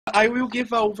I will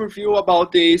give an overview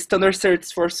about the standard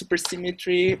search for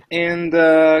supersymmetry and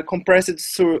compressed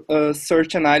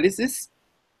search analysis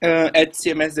at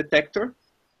CMS detector.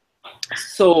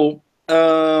 So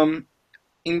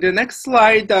in the next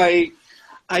slide,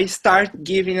 I start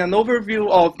giving an overview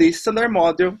of the standard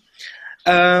model.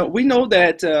 We know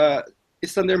that the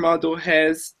standard model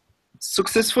has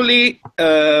successfully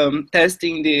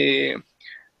testing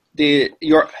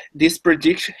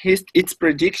its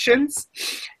predictions,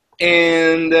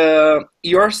 and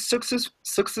your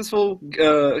successful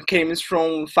came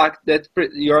from the fact that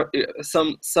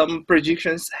some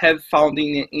predictions have found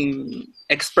in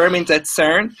experiments at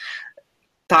CERN.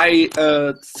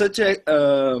 Such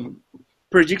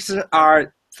predictions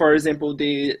are, for example,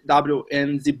 the W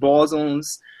and Z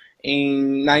bosons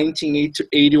in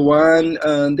 1981,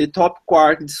 the top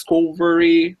quark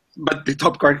discovery. But the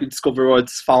top quark discovery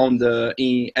was found at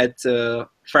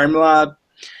Fermilab,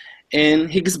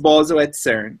 and Higgs boson at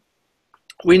CERN.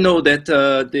 We know that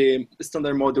the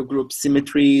standard model group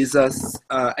symmetry is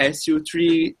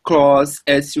SU3 cross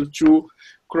SU2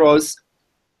 cross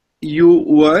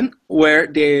U1, where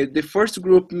the first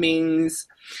group means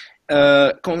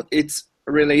it's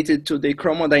related to the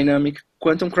quantum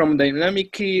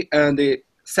chromodynamic, and the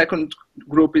second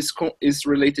group is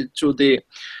related to the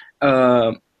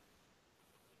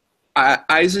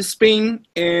isospin,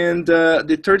 and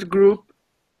the third group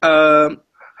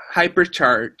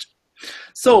hypercharge.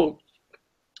 So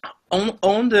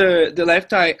on the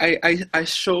left, I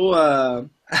show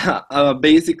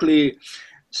basically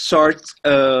short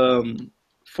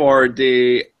for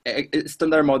the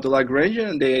standard model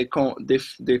Lagrangian, the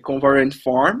covariant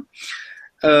form,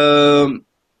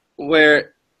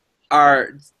 where are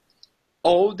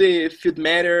all the field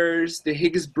matters, the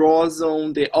Higgs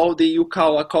boson, all the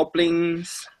Yukawa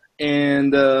couplings,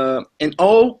 and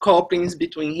all couplings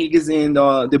between Higgs and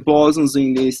the bosons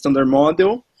in the standard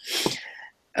model.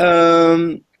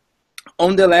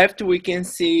 On the left, we can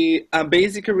see a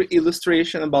basic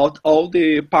illustration about all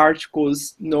the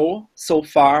particles known so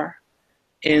far,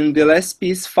 and the last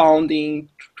piece found in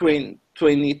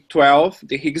 2012,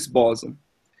 the Higgs boson.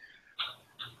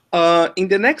 In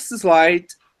the next slide,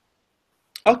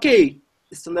 okay,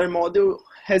 the standard model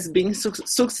has been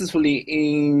successfully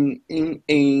in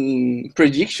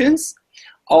predictions.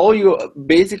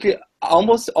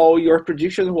 Almost all your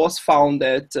predictions was found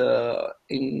that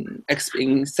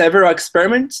in several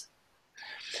experiments,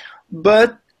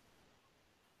 but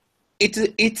it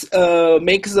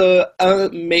makes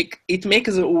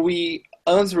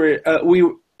we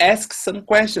ask some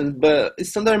questions, but the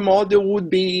standard model would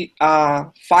be a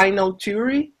final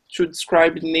theory to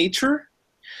describe nature.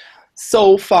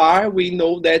 So far, we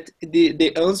know that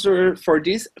the answer for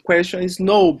this question is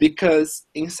no, because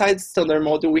inside the standard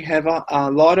model, we have a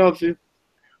lot of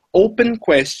open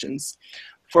questions.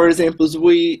 For example,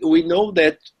 we know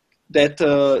that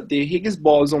the Higgs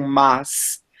boson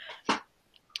mass,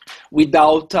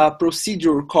 without a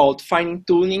procedure called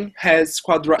fine-tuning, has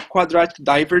quadratic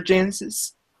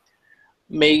divergences,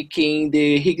 making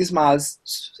the Higgs mass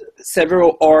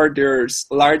several orders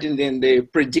larger than the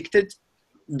predicted.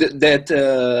 That's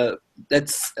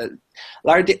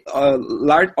large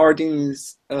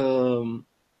orders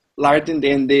larger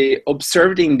than the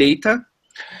observed data.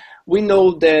 We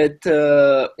know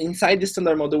that inside the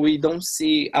standard model, we don't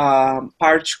see a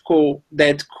particle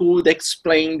that could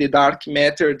explain the dark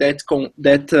matter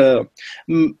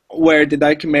where the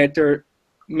dark matter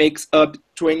makes up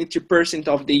 20%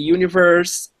 of the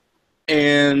universe,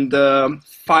 and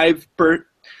 5%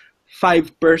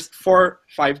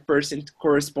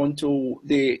 correspond to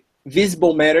the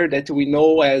visible matter that we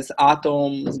know as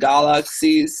atoms,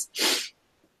 galaxies.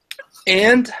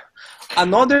 And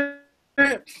another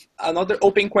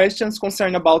open questions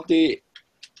concern about the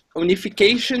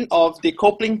unification of the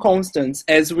coupling constants,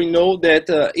 as we know that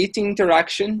each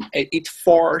interaction, each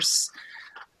force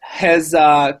has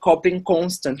a coupling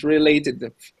constant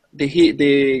related.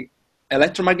 The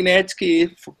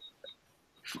electromagnetic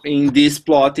in this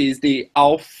plot is the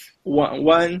alpha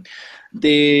 1,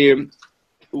 the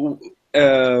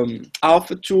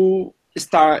alpha 2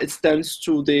 stands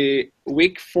to the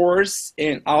weak force,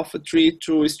 and alpha 3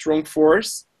 to strong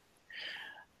force.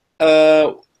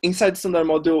 Inside the standard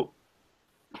model,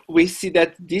 we see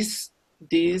that these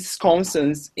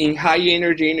constants in high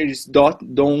energies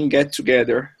don't get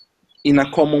together in a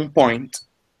common point.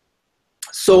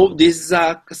 So this is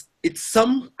it's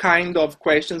some kind of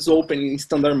questions open in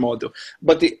standard model,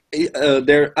 but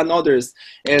there are others,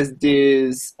 as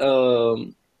this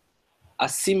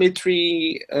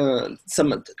asymmetry,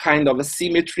 some kind of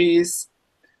asymmetries.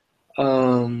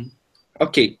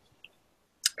 Okay,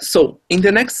 So in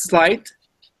the next slide,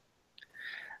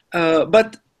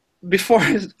 but before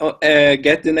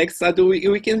get the next slide,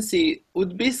 we can see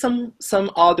would be some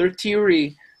other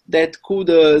theory that could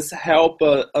help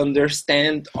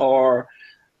understand or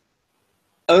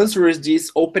answer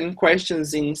these open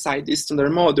questions inside the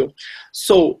standard model.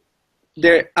 So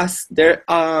there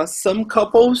are some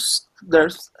couples.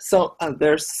 There's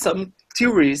some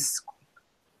theories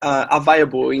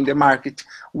available in the market.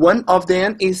 One of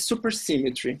them is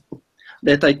supersymmetry,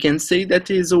 that I can say that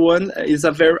is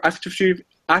a very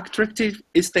attractive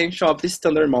extension of the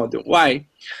standard model. Why?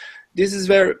 This is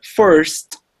very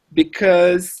first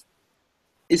because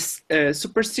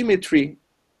supersymmetry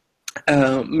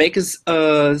makes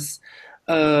us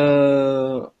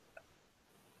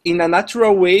in a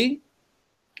natural way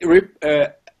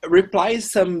reply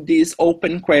some of these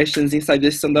open questions inside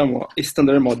the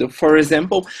standard model. For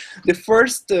example, the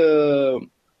first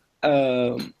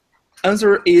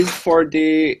answer is for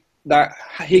the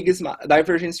Higgs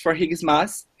divergence for Higgs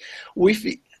mass with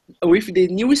the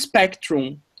new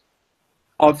spectrum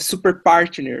of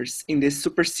superpartners in the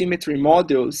supersymmetry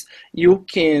models. You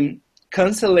can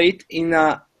cancellate in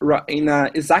a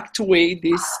exact way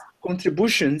these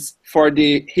contributions for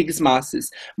the Higgs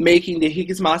masses, making the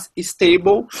Higgs mass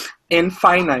stable and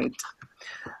finite.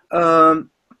 The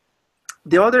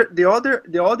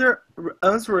other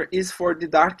answer is for the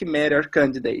dark matter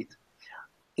candidate.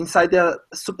 Inside the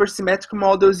supersymmetric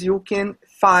models, you can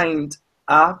find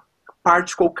a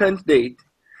particle candidate.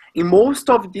 In most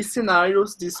of these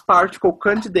scenarios, this particle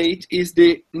candidate is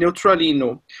the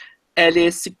neutralino,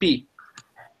 LSP.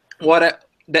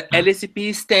 The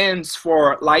LSP stands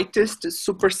for lightest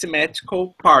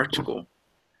supersymmetrical particle.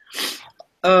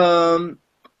 The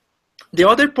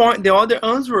other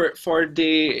answer for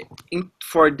the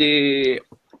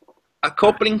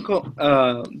coupling,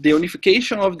 the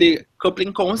unification of the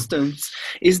coupling constants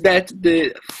is that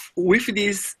with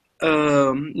this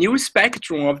new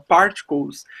spectrum of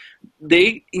particles,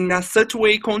 they in a such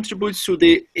way contribute to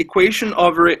the equation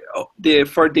of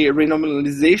for the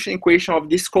renormalization equation of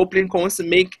this coupling constant,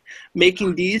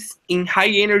 making this in high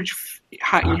energy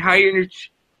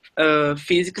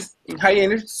physics, in high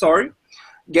energy,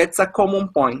 gets a common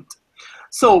point.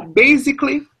 So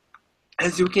basically,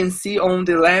 as you can see on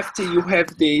the left, you have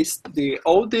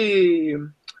all the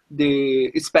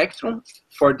spectrum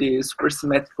for the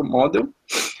supersymmetrical model.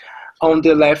 On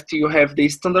the left, you have the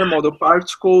standard model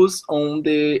particles. On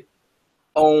the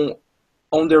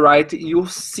right, you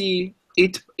see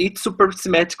each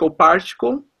supersymmetrical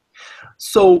particle.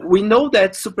 So we know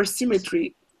that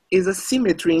supersymmetry is a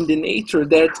symmetry in the nature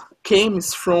that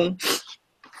comes from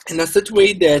in a such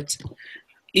way that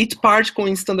each particle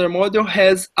in standard model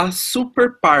has a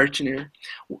superpartner,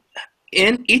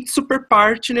 and each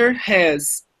superpartner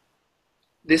has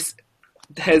the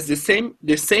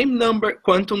same number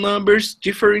quantum numbers,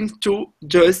 differing to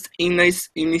just in a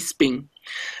spin.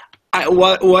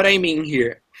 What I mean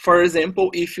here, for example,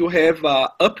 if you have a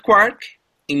up quark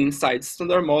inside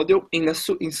standard model, in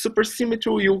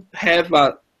supersymmetry you have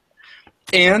a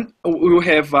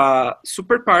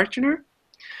superpartner,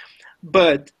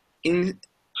 but in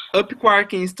up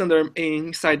quark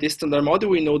inside the standard model,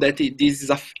 we know that it is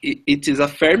a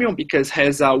fermion because it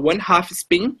has a 1/2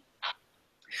 spin.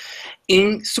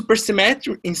 In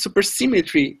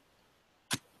supersymmetry,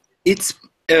 it's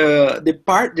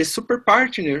the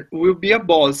superpartner will be a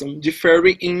boson,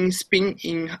 differing in spin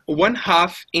in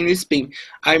 1/2 in spin.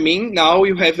 I mean, now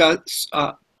you have a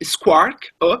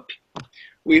quark up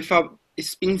with a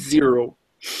spin 0.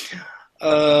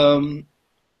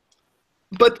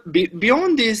 But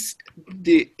beyond this,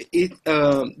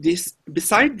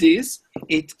 beside this,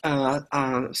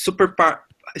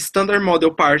 standard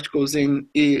model particles in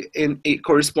it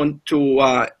correspond to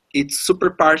its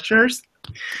superpartners.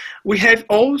 We have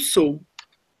also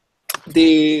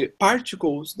the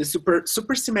particles, the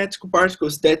supersymmetrical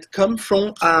particles that come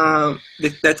from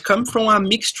a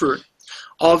mixture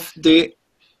of the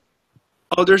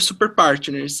other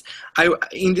superpartners.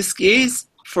 In this case,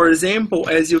 for example,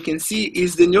 as you can see,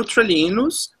 is the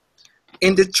neutralinos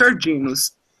and the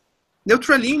charginos.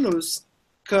 Neutralinos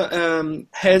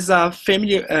has a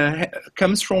family,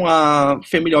 comes from a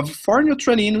family of 4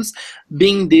 neutralinos,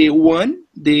 being the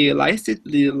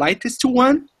lightest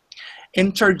one,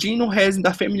 and chargino has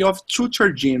the family of 2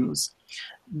 charginos.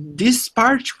 These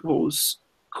particles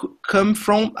come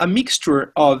from a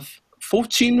mixture of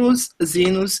photons,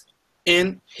 xenos,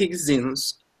 and Higgs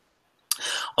xenos.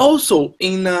 Also,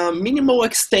 in a minimal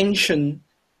extension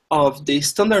of the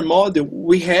standard model,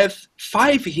 we have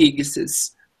 5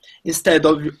 Higgses. instead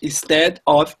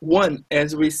of 1,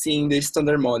 as we see in the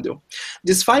standard model.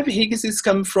 These 5 Higgses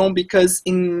come from because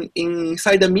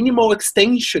inside the minimal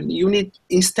extension, you need,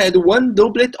 instead 1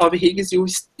 doublet of Higgs,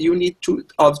 you need two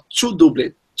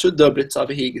doublets of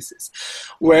Higgses,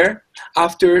 where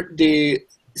after the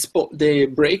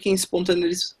breaking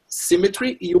spontaneous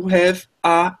symmetry, you will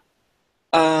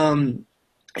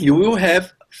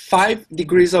have 5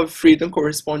 degrees of freedom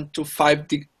correspond to 5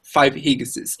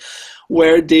 Higgses,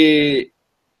 where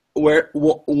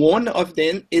one of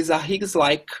them is a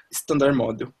Higgs-like standard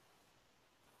model.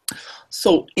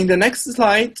 So in the next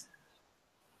slide,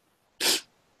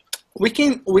 we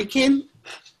can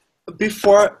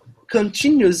before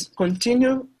continue,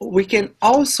 we can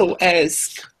also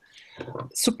ask,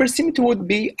 supersymmetry would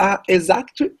be an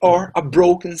exact or a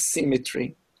broken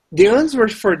symmetry? The answer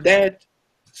for that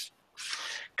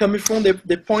coming from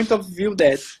the point of view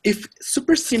that if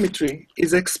supersymmetry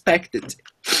is expected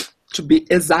to be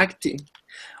exact,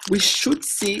 we should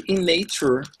see in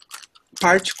nature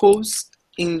particles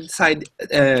inside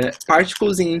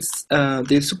particles in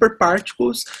the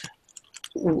superparticles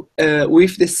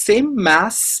with the same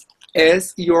mass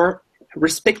as your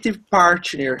respective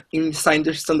partner inside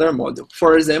the standard model.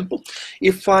 For example,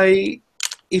 if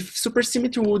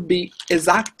supersymmetry would be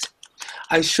exact,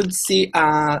 I should see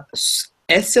a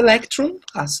S electron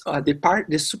as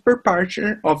the super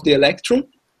partner of the electron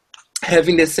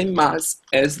having the same mass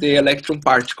as the electron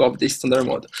particle of the standard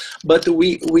model. But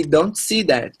we don't see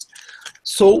that.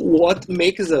 So what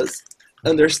makes us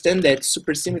understand that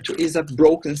supersymmetry is a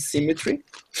broken symmetry?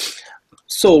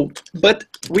 So, but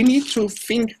we need to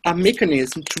think a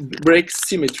mechanism to break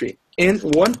symmetry. And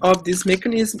one of these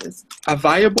mechanisms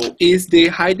available is the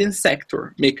hidden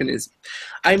sector mechanism.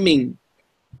 I mean,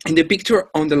 in the picture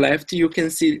on the left, you can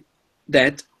see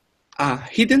that a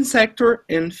hidden sector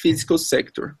and physical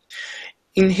sector.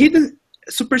 In hidden,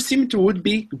 supersymmetry would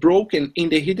be broken in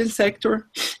the hidden sector,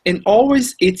 and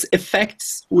always its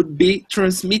effects would be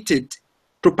transmitted,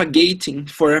 propagating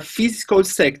for a physical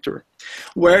sector,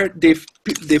 where the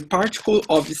particle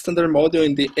of the standard model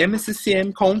in the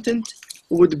MCCM content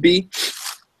would be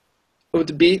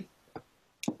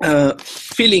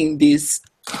feeling this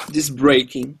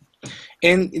breaking.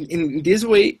 And in this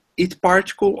way, each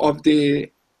particle of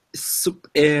the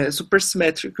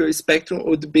supersymmetrical spectrum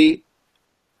would be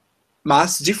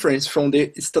mass difference from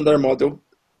the standard model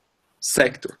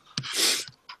sector.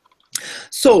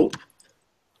 So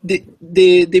the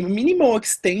minimal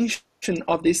extension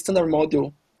of the standard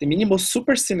model, the minimal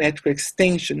supersymmetrical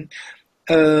extension,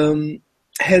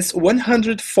 has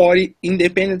 140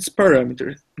 independent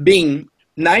parameters, being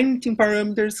 19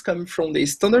 parameters come from the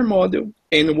standard model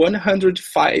and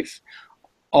 105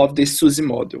 of the SUSY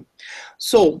model.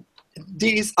 So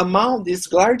this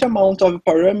large amount of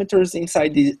parameters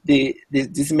inside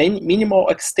this minimal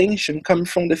extension come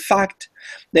from the fact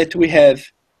that we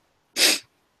have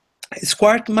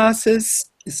squark masses,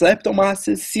 lepton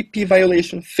masses, CP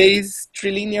violation phase,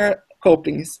 trilinear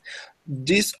couplings.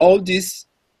 All these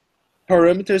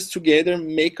parameters together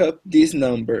make up these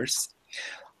numbers.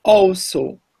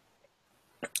 Also,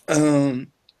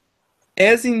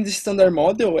 as in the standard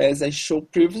model, as I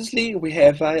showed previously, we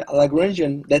have a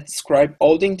Lagrangian that describes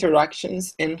all the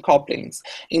interactions and couplings.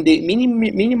 In the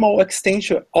minimal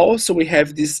extension, also we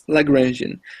have this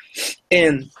Lagrangian,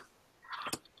 and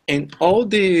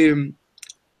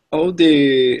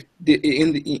the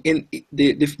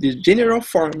general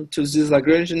form to this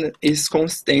Lagrangian is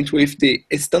constant with the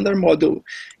standard model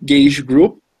gauge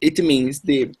group. It means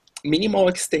the minimal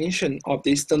extension of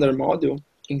the standard model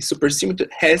in supersymmetry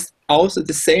has also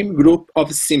the same group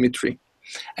of symmetry,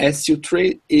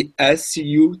 SU3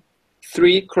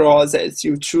 cross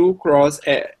SU2 cross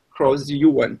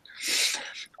U1.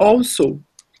 Also,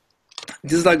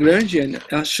 this Lagrangian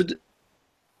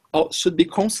should be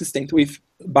consistent with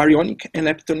baryonic and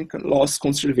leptonic loss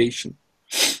conservation.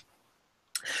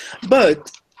 But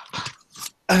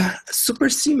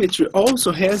supersymmetry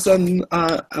also has a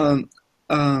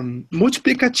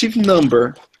multiplicative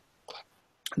number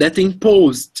that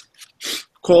imposed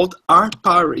called R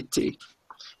parity,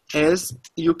 as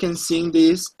you can see in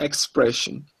this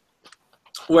expression,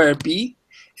 where B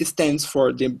stands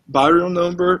for the baryon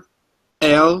number,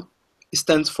 L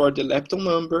stands for the lepton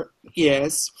number,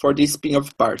 S for the spin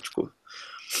of particle.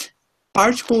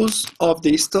 Particles of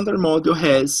the standard model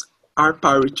has R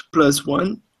parity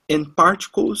 +1, and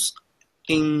particles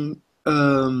in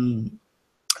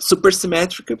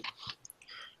supersymmetric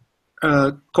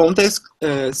context,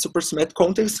 supersymmetric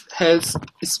context has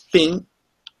spin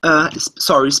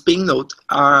note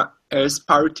as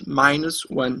parity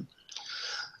 -1.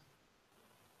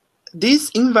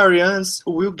 This invariance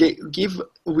will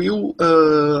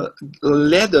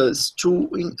lead us to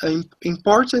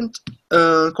important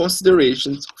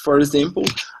considerations. For example,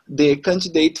 the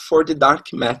candidate for the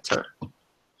dark matter.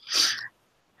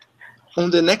 On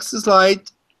the next slide,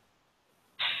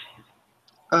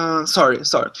 sorry,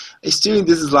 still in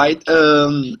this slide,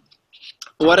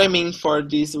 what I mean for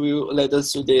this will lead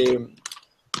us to the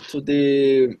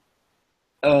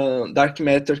dark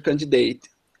matter candidate,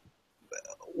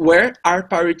 where R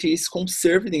parity is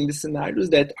conserved. In the scenarios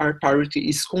that R parity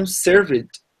is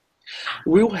conserved,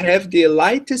 we'll have the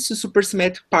lightest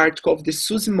supersymmetric particle of the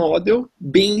SUSY model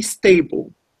being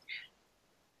stable.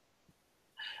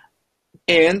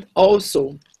 And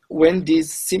also, when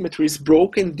this symmetry is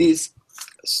broken, the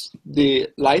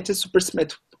lightest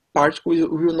supersymmetric particle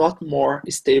will not more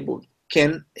stable.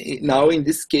 Now in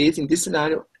this case, in this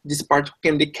scenario, this particle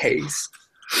can decay.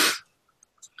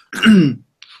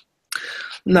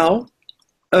 Now,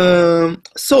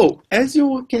 so as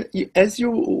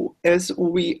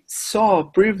we saw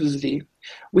previously,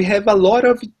 we have a lot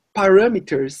of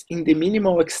parameters in the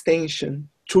minimal extension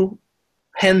to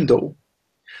handle.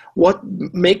 What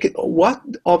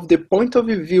of the point of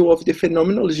view of the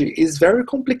phenomenology is very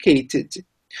complicated.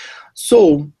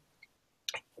 So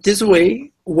this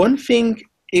way, one thing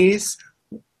is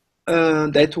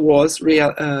that was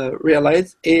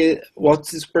realized,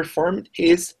 what is performed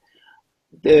is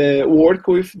the work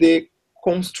with the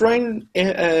constrained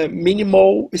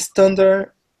minimal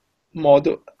standard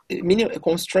model,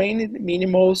 constrained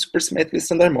minimal supersymmetric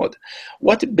standard model.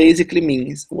 What it basically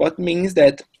means? What means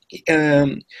that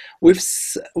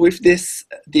with this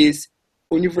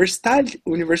universality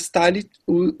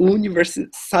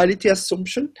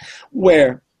assumption,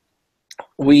 where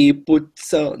we put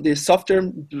the software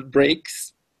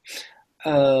breaks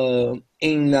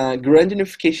in a grand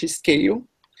unification scale,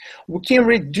 we can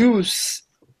reduce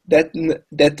that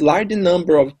large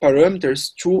number of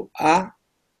parameters to a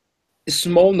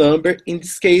small number, in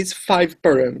this case 5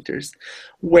 parameters,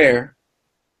 where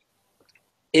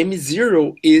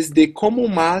M0 is the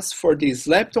common mass for the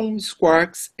leptons,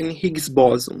 quarks, and Higgs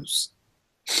bosons.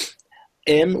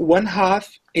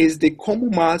 M1/2 is the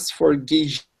common mass for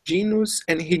Gigenus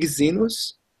and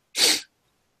Higgsinus.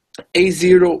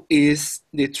 A0 is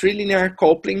the trilinear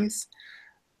couplings.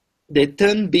 The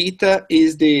tan beta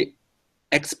is the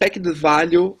expected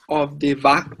value of the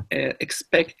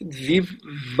expected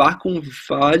vacuum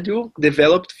value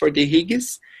developed for the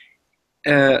Higgs.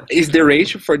 Is the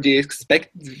ratio for the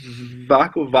expected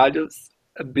vacuum values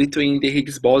between the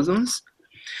Higgs bosons.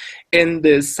 And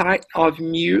the sign of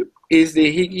mu is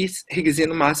the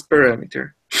Higgsino mass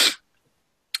parameter.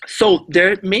 So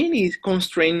there are many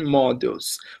constraint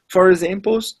models. For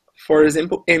example,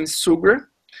 M-SUGRA,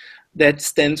 that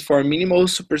stands for minimal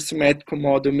supersymmetrical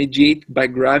model mediated by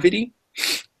gravity,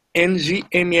 and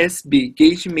GMSB,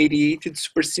 gauge mediated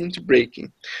supersymmetry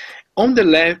breaking. On the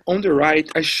left, on the right,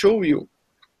 I show you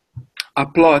a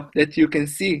plot that you can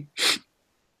see.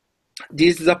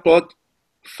 This is a plot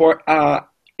for a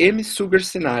M-SUGRA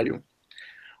scenario,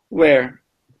 where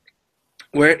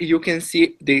you can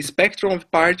see the spectrum of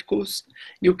particles.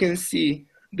 You can see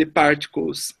the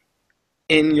particles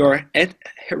in your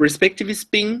respective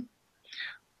spin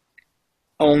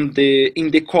in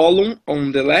the column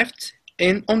on the left,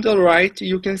 and on the right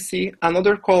you can see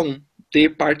another column, the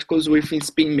particles within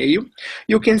spin male.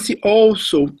 You can see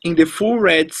also in the full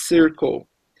red circle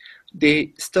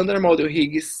the standard model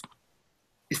Higgs,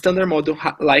 standard model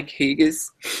like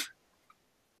Higgs.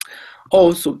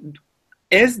 Also,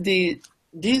 as this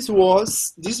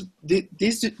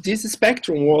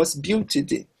spectrum was built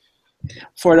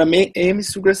for a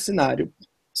M-SUGRA scenario.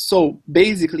 So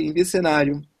basically, in this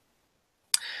scenario,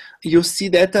 you see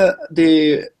that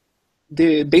the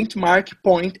benchmark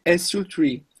point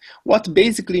SU3. What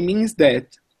basically means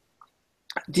that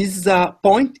this is a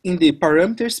point in the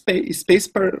parameter space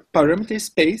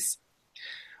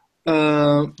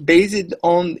based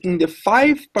on in the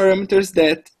 5 parameters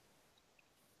that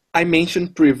I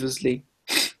mentioned previously.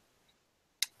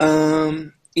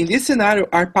 In this scenario,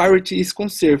 R parity is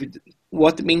conserved.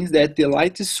 What means that the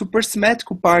lightest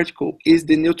supersymmetrical particle is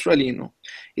the neutralino,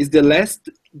 is the last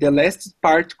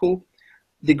particle,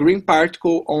 the green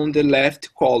particle on the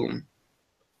left column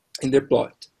in the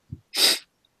plot.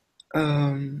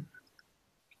 In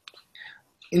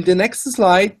the next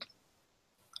slide,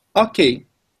 okay,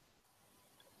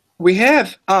 we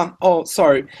have,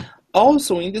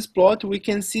 also in this plot we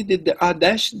can see a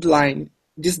dashed line.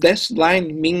 This dashed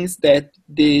line means that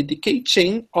the decay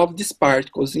chain of these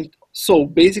particles. So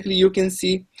basically you can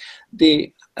see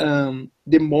the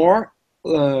more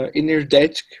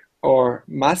energetic or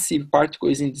massive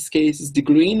particles in this case is the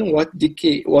green,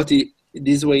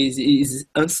 this way is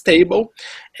unstable,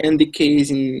 and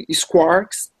decays in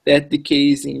quarks, that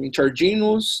decays in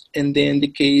charginos, and then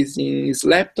decays in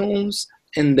leptons,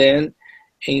 and then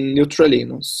in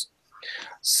neutralinos.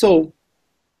 So,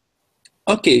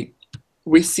 okay,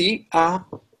 we see a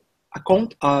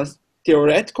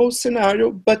theoretical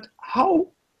scenario, but how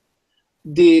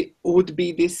would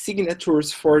be the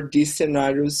signatures for these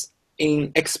scenarios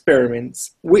in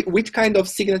experiments? Which kind of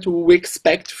signature we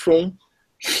expect from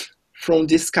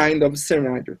this kind of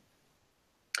scenario?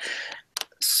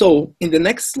 So in the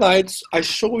next slides, I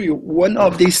show you one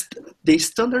of the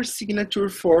standard signature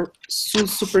for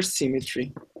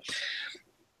supersymmetry.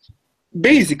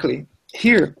 Basically,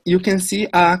 here you can see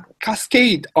a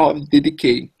cascade of the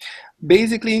decay.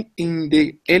 Basically, in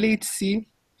the LHC,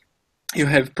 you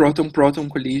have proton-proton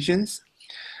collisions.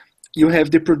 You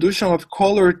have the production of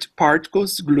colored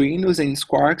particles, gluinos and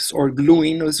quarks, or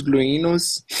gluinos,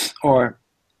 or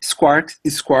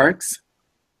quarks.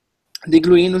 The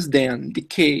gluinos then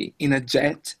decay in a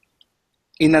jet,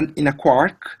 in a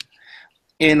quark,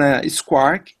 in a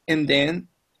quark, and then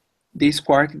this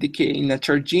quark decay in a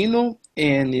chargino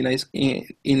and in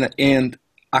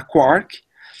a quark,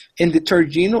 and the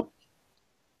chargino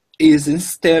is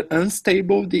instead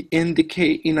unstable and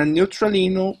decay in a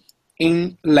neutralino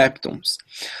in leptons.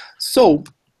 So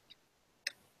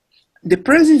the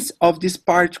presence of these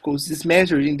particles is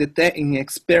measured in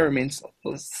experiments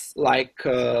like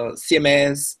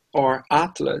CMS or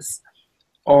Atlas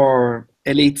or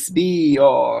LHB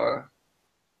or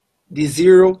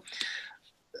D0,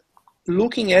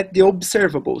 looking at the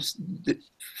observables.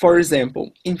 For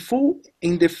example, in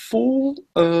the full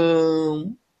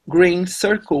green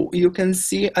circle, you can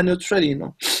see a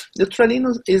neutralino.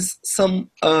 Neutralino is some,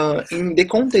 in the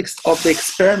context of the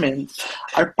experiment,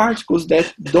 are particles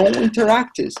that don't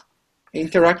interact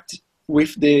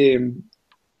with the,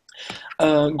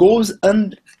 goes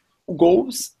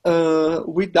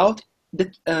without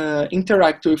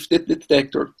interact with the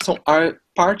detector. So are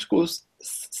particles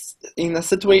in a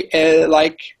certain way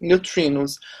like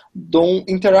neutrinos, don't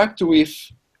interact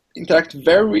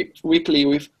very weakly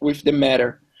with the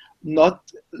matter,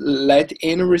 not let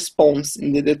any response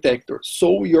in the detector.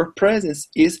 So your presence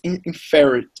is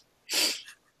inferred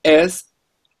as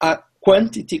a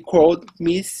quantity called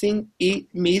missing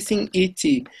ET,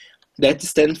 that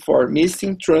stands for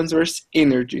missing transverse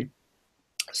energy.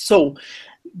 So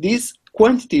this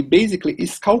quantity basically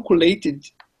is calculated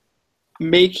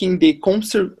making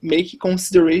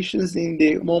considerations in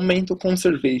the momentum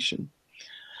conservation.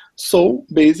 So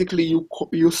basically,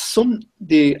 you sum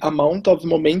the amount of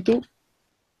momentum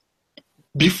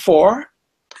before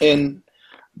the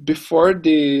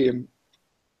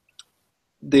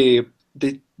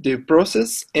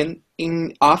process and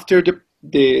after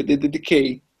the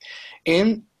decay,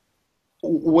 and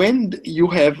when you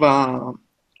have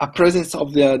a presence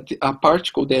of a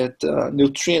particle that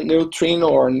neutrino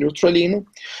or neutralino,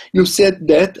 you said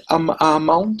that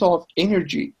amount of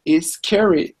energy is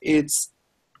carried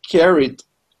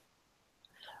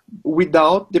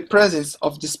without the presence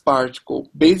of this particle.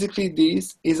 Basically,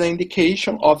 this is an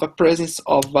indication of a presence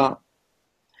of a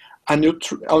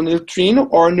neutrino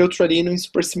or neutralino in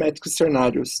supersymmetric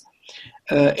scenarios.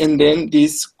 And then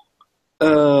this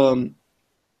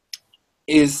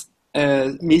is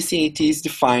missing ET is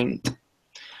defined.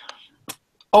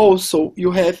 Also,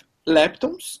 you have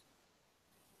leptons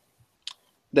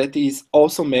that is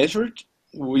also measured.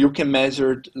 You can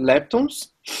measure leptons,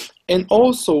 and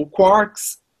also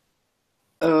quarks.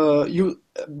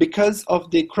 Because of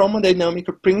the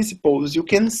chromodynamic principles, you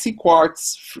can see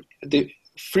quarks, the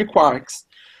free quarks.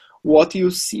 What you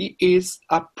see is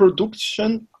a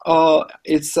production.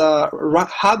 It's a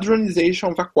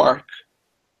hadronization of a quark.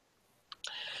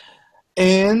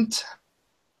 And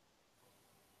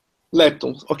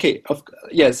leptons, okay,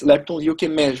 yes, leptons you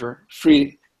can measure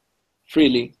freely.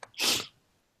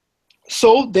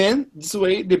 So then, this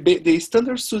way, the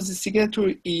standard SUSY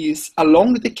signature is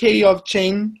along the decay of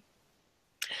chain.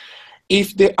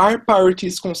 If the R parity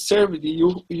is conserved,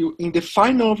 you in the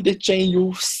final of the chain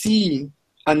you see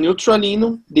a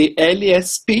neutralino, the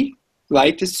LSP,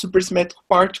 lightest supersymmetric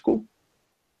particle.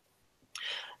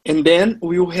 And then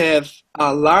we'll have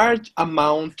a large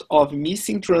amount of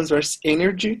missing transverse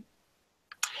energy.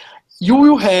 You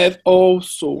will have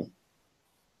also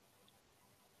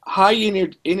high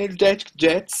energetic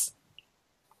jets,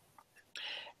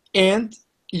 and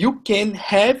you can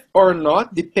have or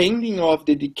not, depending on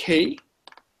the decay,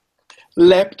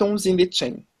 leptons in the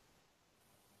chain.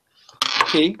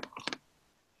 Okay?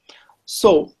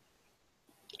 So,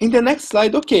 In the next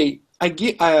slide, okay,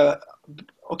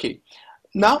 okay.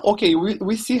 Now, okay,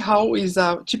 we see how is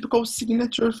a typical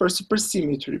signature for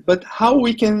supersymmetry, but how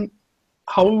we can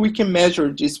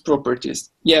measure these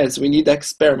properties? Yes, we need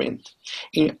experiment.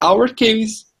 In our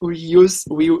case, we use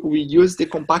the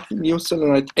compact muon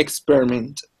solenoid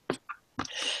experiment.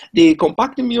 The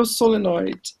compact muon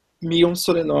solenoid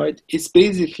is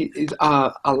basically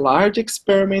a large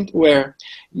experiment where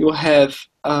you have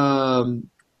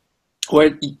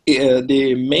where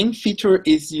the main feature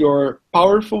is your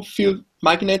powerful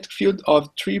magnetic field of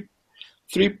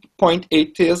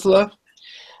 3.8 Tesla,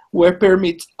 where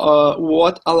permit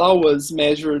what allow us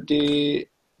measure the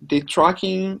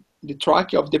tracking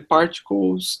of the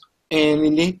particles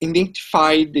and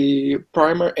identify the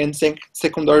primary and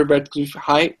secondary vertices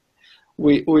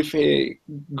with a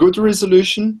good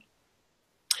resolution.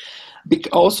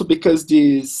 Also because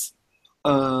this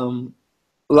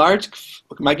large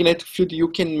magnetic field, you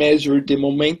can measure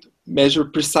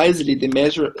precisely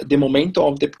the momentum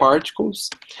of the particles.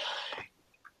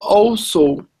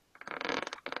 Also,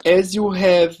 as you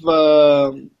have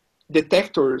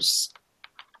detectors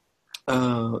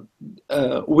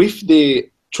with the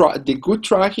good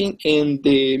tracking and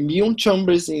the muon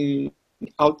chambers in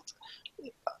the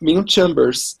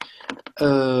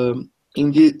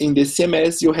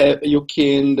CMS, you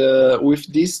can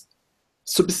with this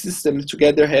subsystem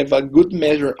together have a good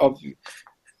measure of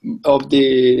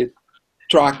the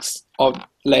tracks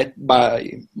led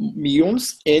by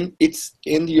muons and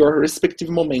your respective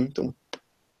momentum.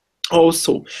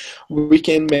 Also, we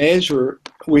can measure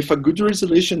with a good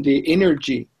resolution the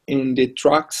energy in the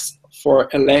tracks for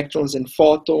electrons and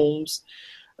photons.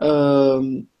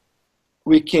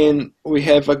 We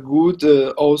have a good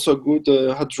also a good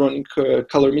hadronic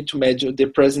calorimeter to measure the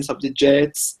presence of the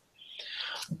jets.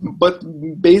 But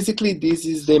basically, this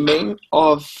is the main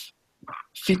of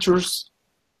features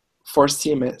for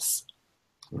CMS.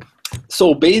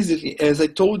 So basically, as I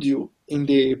told you in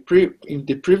the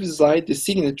previous slide, the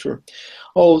signature.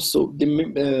 Also,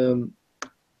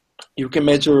 you can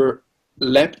measure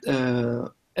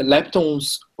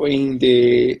leptons in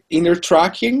the inner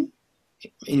tracking,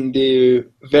 in the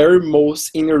very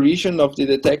most inner region of the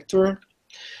detector.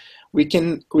 We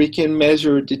can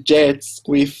measure the jets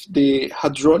with the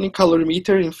hadronic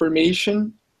calorimeter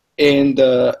information and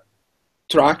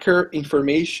tracker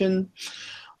information.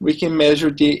 We can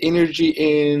measure the energy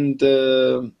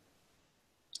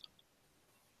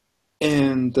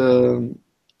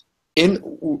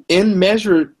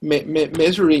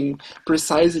measuring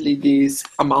precisely these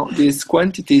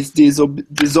quantities, these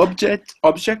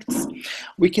objects.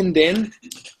 We can then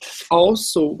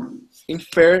also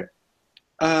infer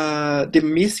the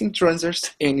missing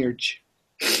transverse energy.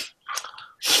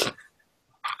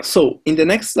 So in the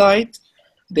next slide,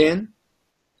 then,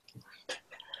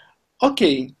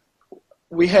 okay,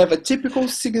 we have a typical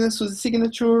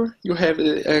signature, you have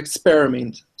the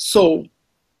experiment. So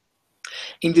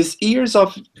in these years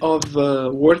of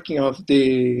working of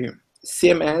the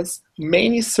CMS,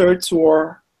 many searches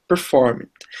were performed.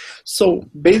 So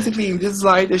basically in this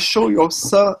slide, I show you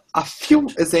also a few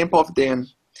examples of them.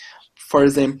 For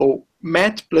example,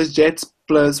 MET plus jets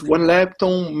plus 1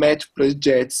 lepton, MET plus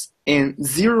jets and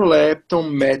 0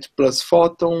 lepton, MET plus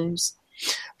photons,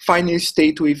 final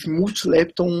state with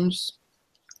multi-leptons,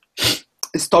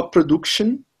 stop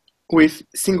production with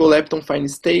single lepton final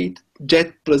state,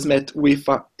 jet plus MET with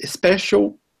a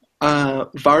special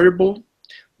variable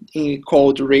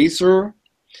called razor.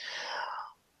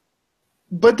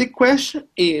 But the question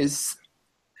is,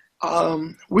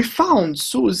 we found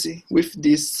SUSY with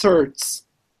these certs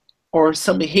or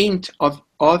some hint of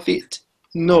it?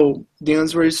 No, the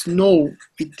answer is no.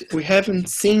 We haven't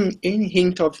seen any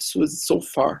hint of SUSY so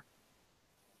far.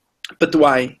 But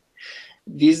why?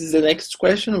 This is the next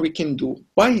question we can do.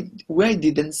 Why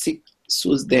didn't see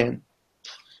SUSY then?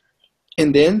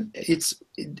 And then it's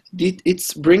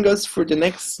bring us for the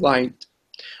next slide,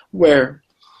 where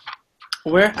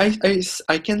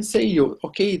I can say you,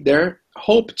 okay, there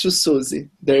hope to SUSY.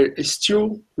 There is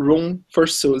still room for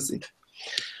SUSY.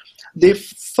 The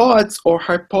thoughts or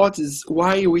hypothesis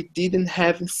why we didn't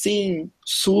have seen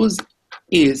SUSY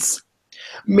is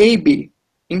maybe,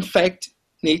 in fact,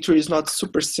 nature is not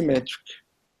supersymmetric.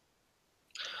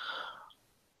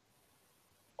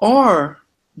 Or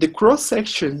the cross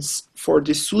sections for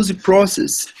the SUSY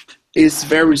process is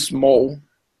very small.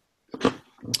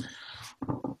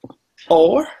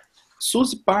 Or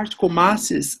SUSY particle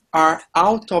masses are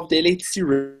out of the LHC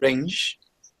range.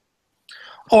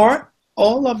 Or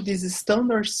all of these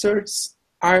standard searches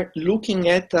are looking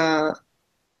at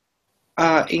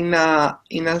in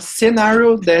a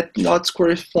scenario that not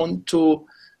correspond to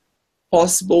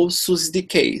possible SUS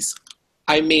decays.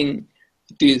 I mean,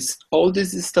 all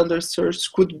these standard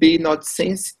search could be not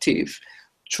sensitive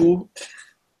to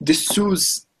the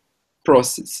SUS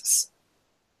processes.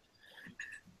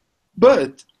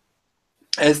 But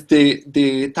as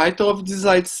the title of this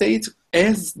slide says,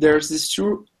 as there's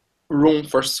still room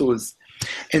for SUS.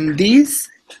 And this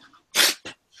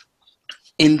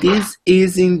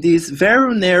is in this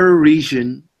very narrow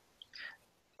region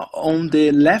on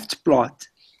the left plot.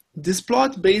 This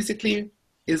plot basically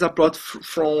is a plot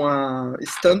from a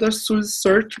standard SUS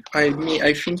search. I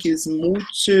think it's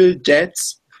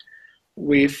multi-jets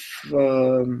with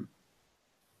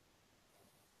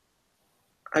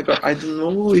I don't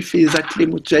know if it's actually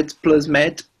multi-jets plus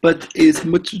MET, but it's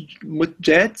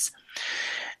multi-jets,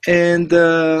 and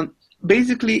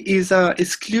basically is a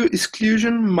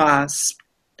exclusion mass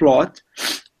plot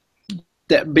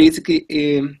that basically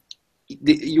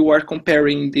you are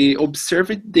comparing the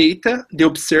observed data,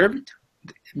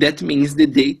 that means the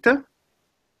data,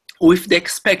 with the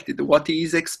expected, what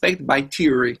is expected by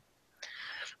theory.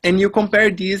 And you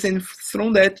compare these, and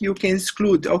from that you can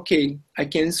exclude, okay, I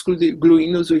can exclude the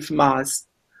gluinos with mass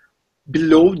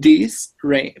below this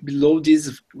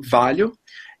value,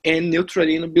 and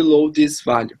neutralino below this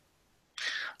value.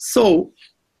 So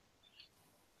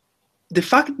the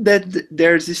fact that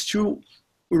there's still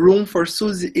room for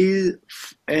SUS is,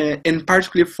 and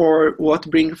particularly for what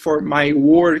brings for my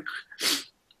work,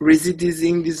 resides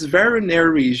in this very narrow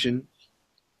region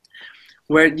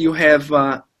where you have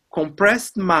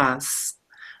compressed mass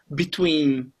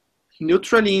between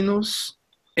neutralinos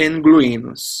and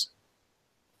gluinos.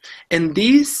 And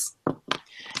this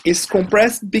is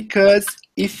compressed because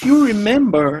if you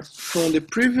remember from the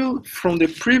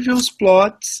previous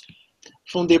plots,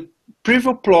 from the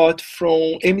previous plot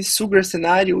from Amy Sugar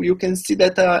scenario, you can see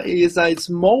that is a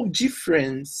small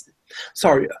difference.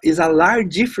 Sorry, is a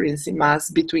large difference in mass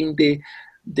between the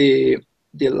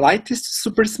lightest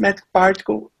supersymmetric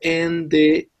particle and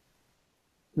the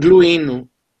gluino,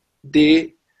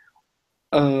 the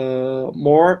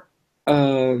more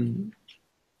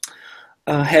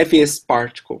heaviest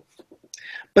particle.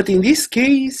 But in this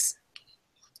case,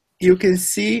 you can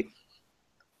see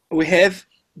we have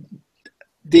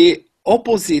the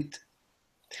opposite.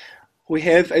 We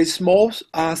have a small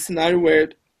scenario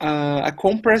where a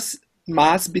compressed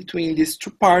mass between these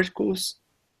two particles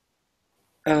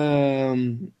are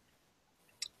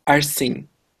seen.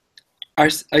 I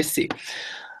see.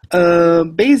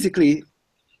 Basically,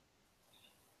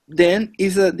 then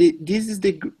this is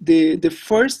the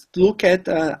first look at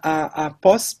a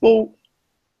possible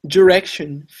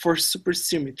direction for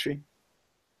supersymmetry,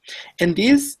 and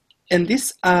this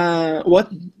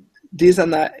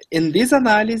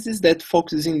analysis that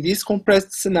focuses in this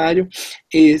compressed scenario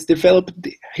is developed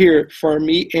here for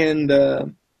me and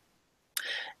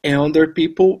other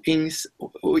people in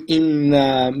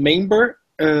a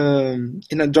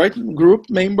joint group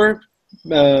member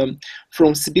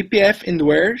from CBPF and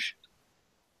WERJ.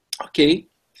 Okay.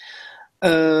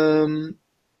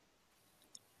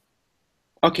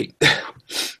 Okay.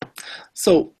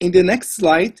 So in the next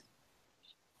slide,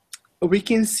 we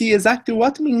can see exactly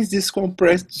what means this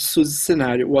compressed SUS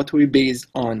scenario, what we base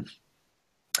on.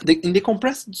 In the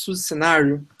compressed SUS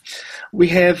scenario, we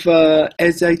have,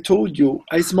 as I told you,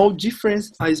 a small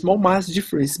mass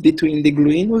difference between the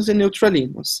gluinos and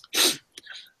neutralinos.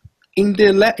 On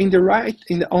the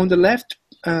left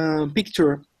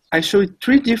picture, I showed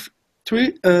three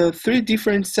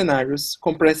different scenarios,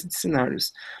 compressed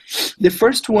scenarios. The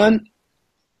first one,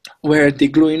 where the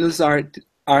gluinos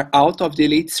are out of the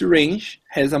latency range,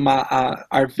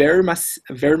 are very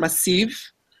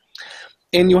massive,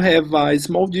 and you have a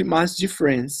small mass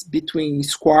difference between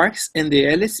quarks and the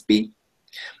LSP.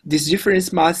 This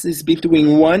difference mass is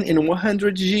between 1 and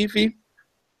 100 GeV.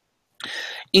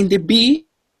 In the B,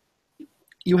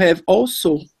 you have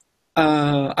also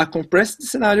a compressed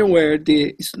scenario where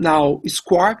now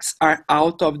quarks are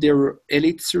out of their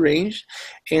latency range,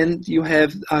 and you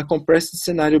have a compressed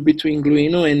scenario between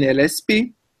gluino and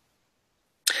LSP.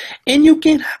 And you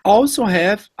can also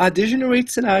have a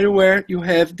degenerate scenario where you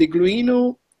have the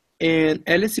gluino and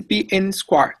LSP and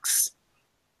quarks.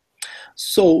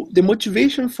 So the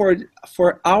motivation for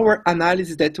our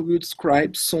analysis that we'll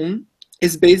describe soon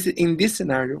is based in this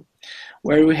scenario,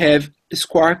 where we have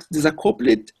quarks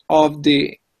disaccoupled of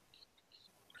the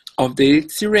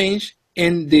latency range,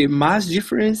 and the mass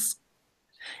difference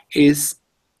is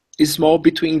small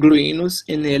between gluinos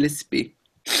and LSP.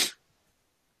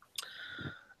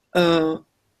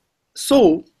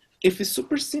 So if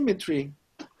supersymmetry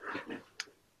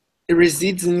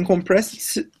resides in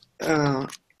compressed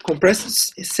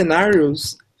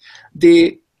scenarios,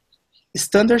 the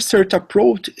standard search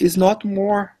approach is not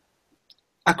more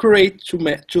accurate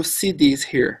to see this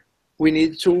here. We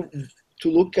need to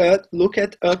look up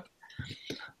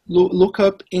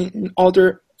in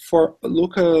other for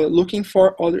looking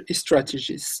for other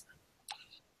strategies.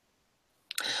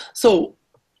 So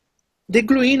the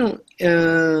gluino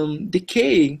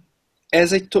decay,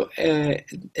 as I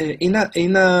in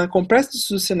a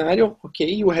compressed scenario, okay,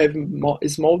 you have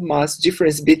small mass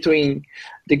difference between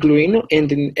the gluino and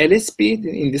the LSP,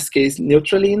 in this case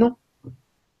neutralino.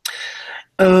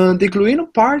 The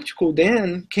gluino particle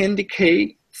then can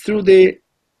decay through the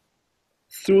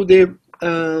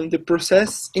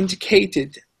process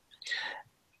indicated.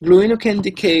 Gluino can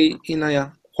decay in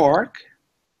a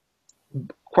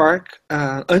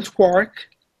antiquark.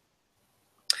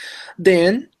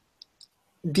 Then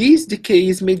this decay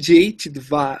is mediated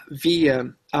via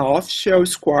an off-shell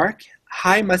quark,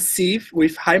 high massive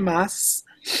with high mass,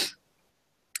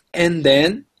 and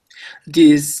then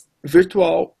this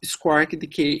virtual quark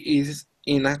decay is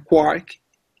in a quark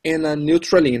and a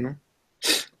neutralino.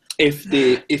 If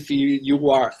you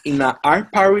are in an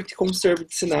R-parity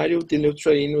conserved scenario, the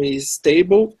neutralino is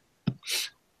stable.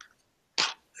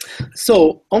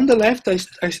 So on the left, I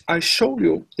show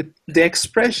you the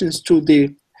expressions to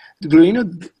the gluino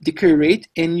decay rate,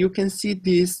 and you can see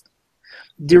this.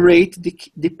 The rate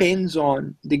depends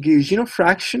on the Gaussian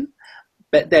fraction,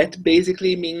 but that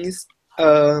basically means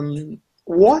as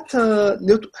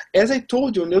I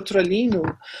told you,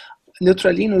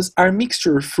 neutralinos are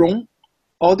mixture from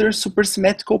other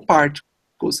supersymmetrical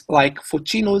particles like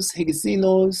photinos,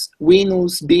 hexinos,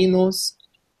 winos, binos.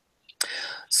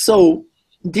 So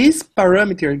this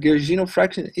parameter, Gaussian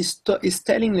fraction, is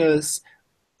telling us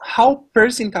how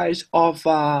percentage of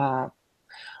a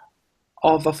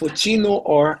photino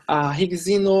or a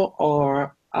hexino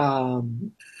or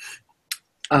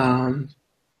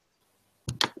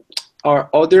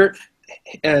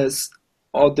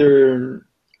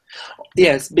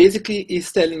basically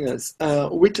is telling us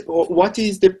what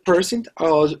is the percentage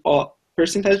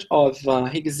of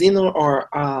hexino or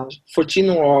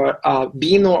photino or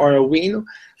bino or a wino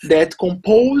that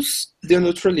compose the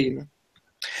neutralino.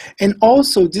 And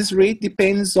also this rate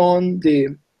depends on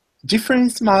the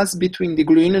difference mass between the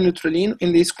gluino and neutralino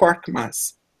and the quark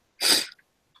mass,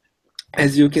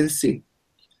 as you can see.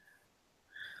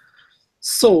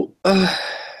 So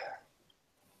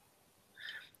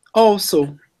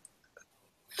also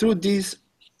through this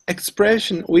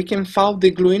expression we can find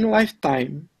the gluino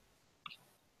lifetime,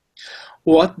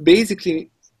 what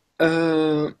basically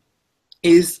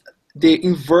is the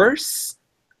inverse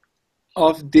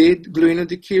of the gluino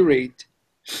decay rate.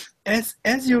 As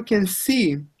you can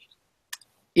see,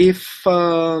 if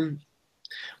for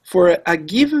a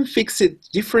given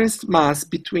fixed difference mass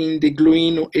between the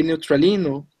gluino and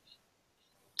neutralino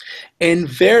and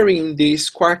varying these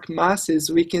quark masses,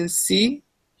 we can see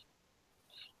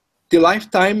the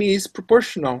lifetime is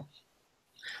proportional.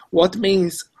 What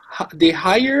means the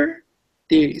higher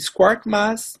the quark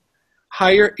mass,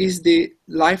 higher is the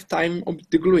lifetime of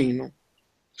the gluino.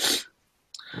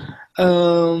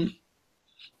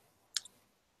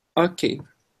 Okay.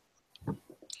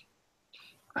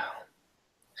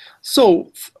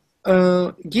 So,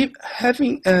 keep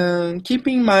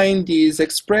in mind these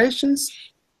expressions.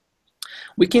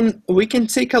 We can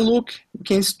take a look. We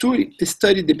can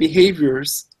study the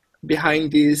behaviors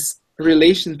behind these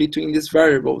relations between these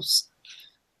variables.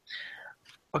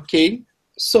 Okay.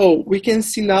 So we can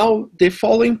see now the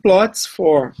following plots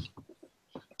for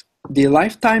the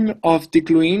lifetime of the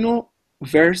gluino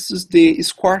versus the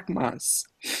quark mass.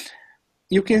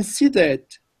 You can see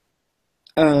that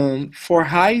for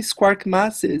high quark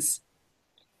masses,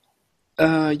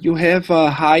 you have a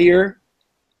higher,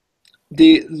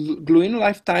 the gluino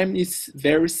lifetime is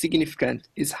very significant,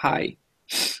 is high.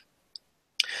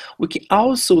 We can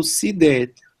also see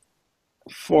that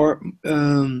for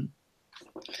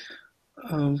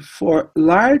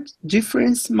large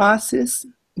difference masses,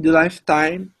 the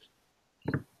lifetime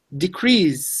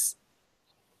decrease,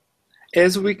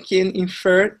 as we can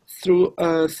infer through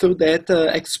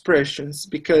that expressions,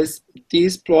 because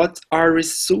these plots are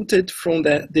resulted from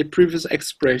the previous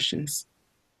expressions.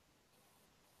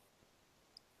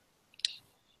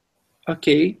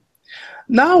 Okay.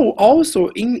 Now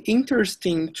also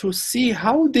interesting to see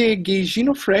how the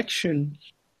Gaussian fraction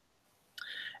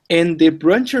and the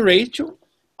branching ratio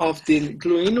of the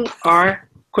gluino are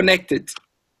connected.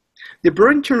 The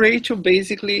branching ratio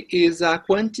basically is a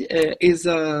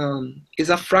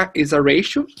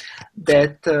ratio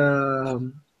that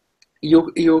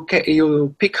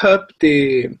you pick up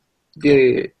the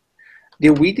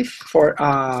width for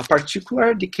a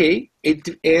particular decay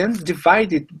and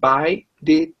divide it by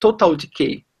the total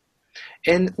decay.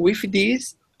 And with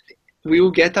this, we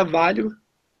will get a value.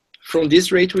 From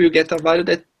this rate, we will get a value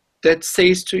that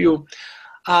says to you,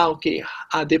 okay,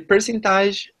 the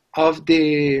percentage of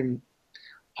the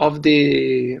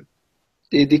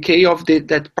decay of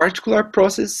that particular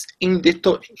process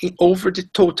over the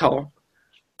total.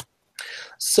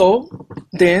 So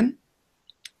then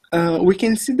we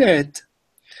can see that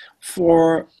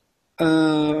for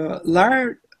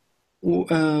large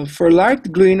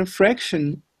gluino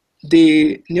fraction,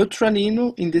 the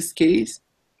neutralino in this case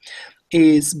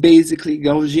is basically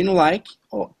Gaussian-like.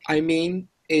 I mean,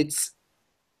 it's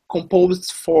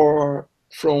composed from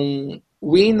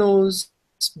winos,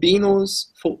 binos,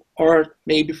 or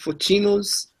maybe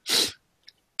photinos.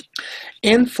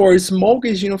 And for small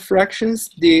Gaussian fractions,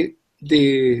 the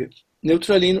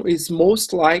neutralino is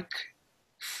most like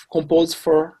composed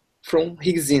from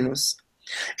Higgsinos.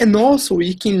 And also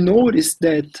we can notice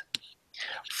that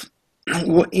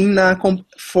when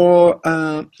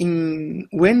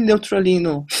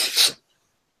neutralino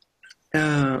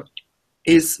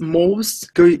is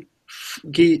most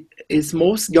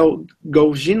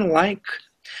Gaussian-like,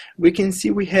 we can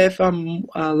see we have a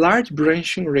large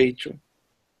branching ratio.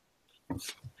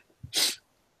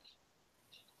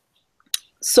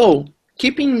 So,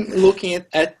 looking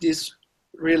at this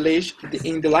relation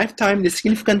in the lifetime, the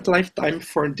significant lifetime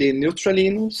for the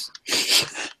neutralinos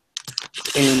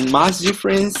and mass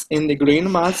difference in the gluino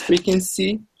mass, we can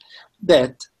see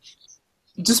that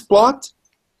this plot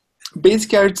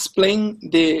basically are displaying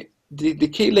the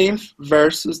decay length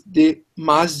versus the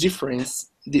mass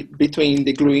difference between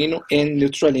the gluino and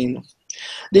neutralino.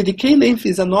 The decay length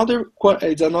is another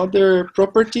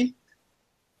property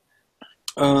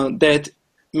that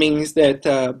means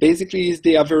that basically is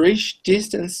the average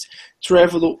distance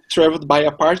traveled by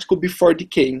a particle before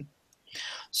decaying.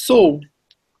 So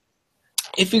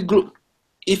if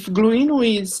gluino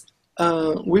is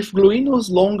with gluinos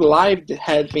long-lived,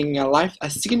 having a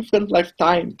significant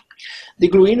lifetime, the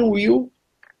gluino will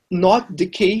not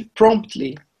decay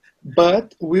promptly,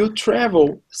 but will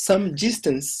travel some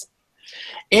distance.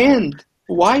 And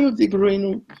while the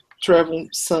gluino travel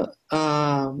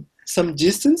some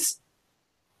distance,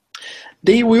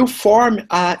 they will form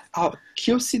a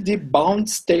QCD bound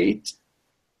state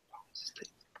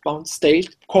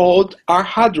called R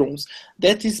hadrons.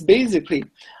 That is basically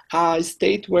a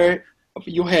state where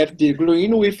you have the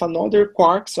gluino with another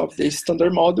quarks of the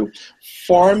standard model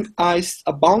form a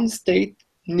bound state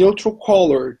neutral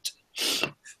colored.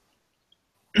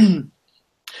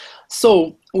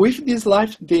 So with this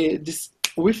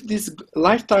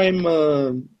lifetime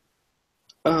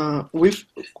with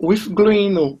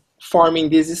gluino forming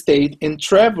this state and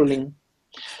traveling,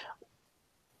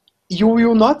 you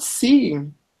will not see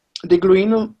the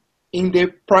gluino in the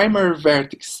primary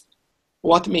vertex.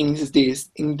 What means this?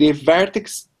 In the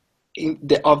vertex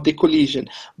of the collision,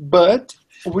 but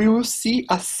we will see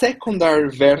a secondary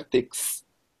vertex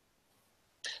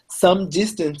some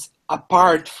distance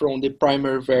apart from the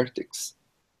primary vertex.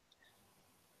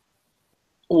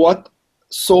 What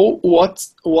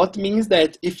means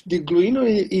that if the gluino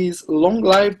is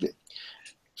long-lived,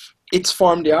 it's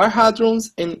formed the R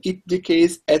hadrons and it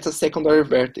decays at a secondary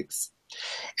vertex.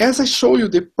 As I show you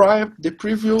the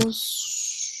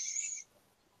previous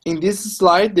in this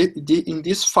slide, in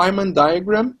this Feynman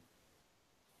diagram,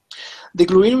 the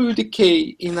gluino will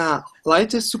decay in a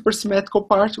lighter supersymmetrical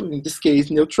particle, in this case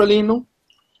neutralino,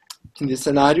 in this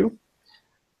scenario.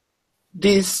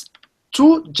 These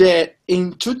two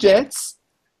jets,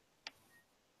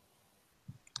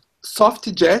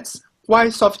 soft jets. Why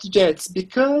soft jets?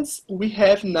 Because we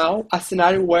have now a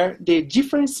scenario where the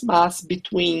difference mass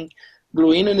between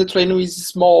gluino and neutralino is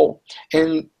small,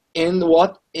 and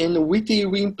with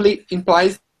it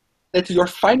implies that your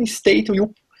final state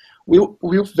will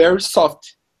very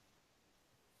soft.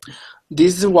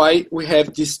 This is why we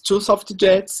have these two soft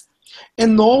jets,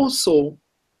 and also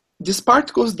these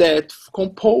particles that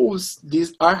compose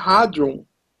this R hadron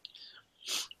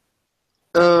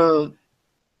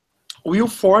will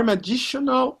form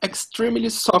additional extremely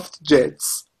soft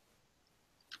jets.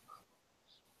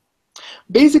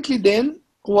 Basically, then,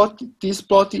 what this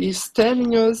plot is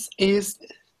telling us is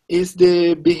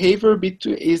the behavior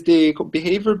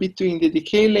between the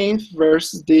decay length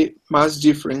versus the mass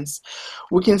difference.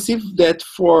 We can see that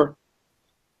for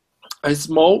a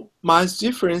small mass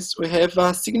difference, we have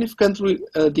a significant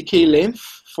decay length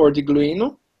for the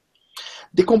gluino.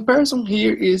 The comparison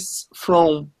here is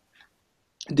from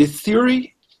the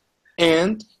theory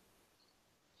and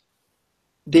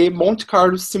the Monte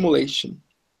Carlo simulation.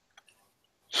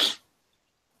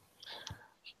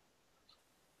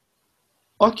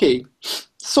 Okay,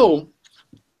 so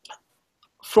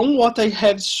from what I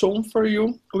have shown for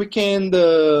you, we can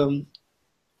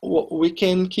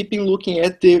keep in looking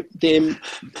at the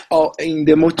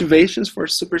motivations for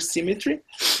supersymmetry.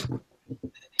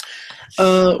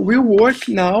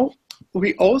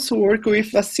 We also work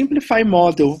with a simplified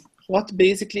model, what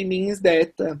basically means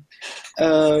that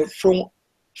from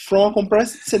a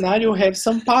compressed scenario, we have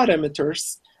some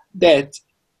parameters that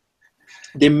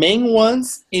the main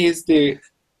ones is the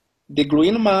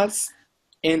gluino mass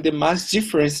and the mass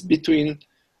difference between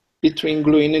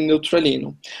gluino and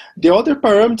neutralino. The other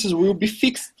parameters will be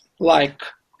fixed, like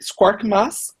squark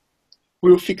mass,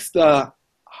 we'll fix the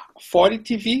 40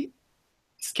 TeV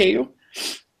scale.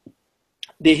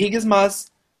 The Higgs mass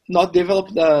not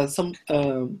developed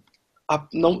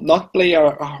not play a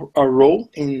role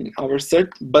in our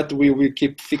search, but we will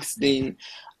keep fixed in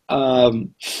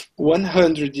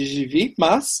 100 GeV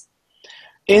mass.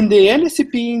 And the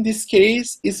LSP in this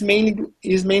case is mainly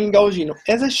Gaussian.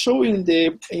 As I showed in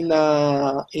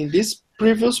this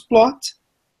previous plot,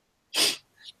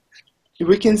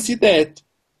 we can see that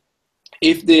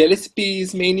if the LSP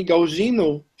is mainly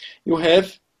Gaussian, you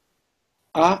have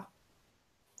a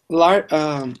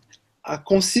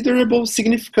considerable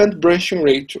significant branching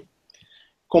ratio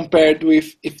compared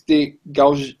with if the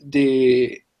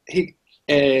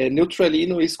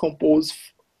neutralino is composed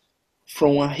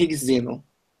from a Higgsino.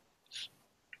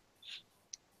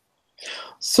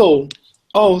 So,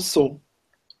 also,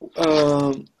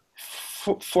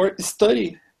 for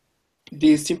study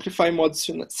the simplified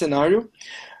model scenario,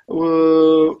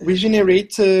 we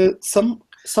generate some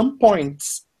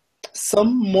points,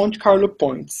 some Monte Carlo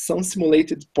points, some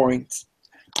simulated points.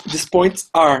 These points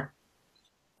are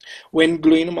when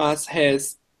gluino mass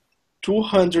has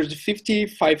 250,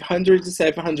 500,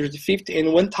 750,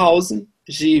 and 1000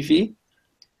 GeV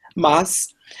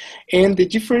mass, and the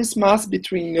difference mass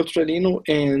between neutralino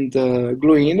and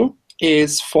gluino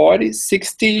is 40,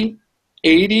 60,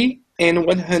 80, and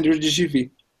 100 GeV.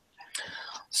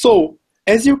 So,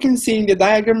 as you can see in the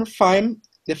diagram,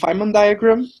 the Feynman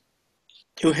diagram,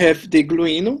 you have the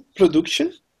gluino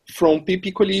production from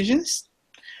PP collisions,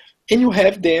 and you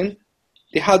have then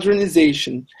the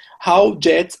hadronization, how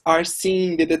jets are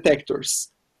seeing the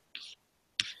detectors.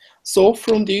 So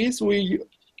from this,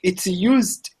 it's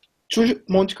used two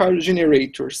Monte Carlo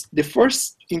generators.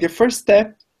 In the first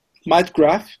step, might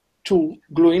graph to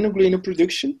gluino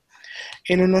production,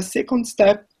 and in a second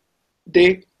step,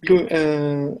 the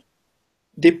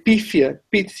Pythia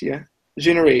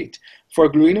generate for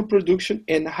gluino production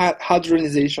and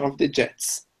hadronization of the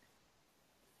jets.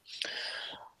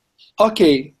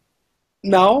 Okay,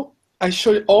 now I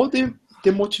show you all the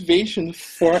motivation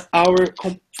for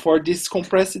this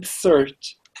compressed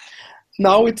search.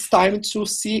 Now it's time to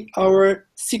see our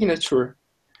signature.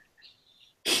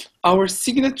 Our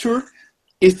signature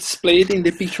is displayed in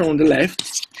the picture on the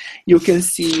left. You can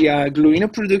see gluino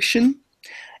production,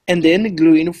 and then the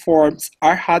gluino forms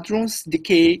R hadrons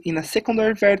decay in a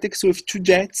secondary vertex with two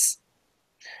jets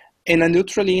and a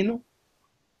neutralino.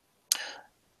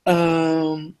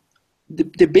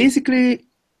 The basically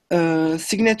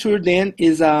signature then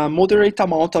is a moderate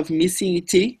amount of missing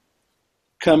ET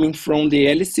coming from the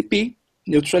LCP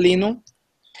neutralino.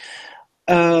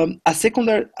 A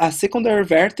secondary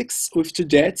vertex with two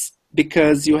jets,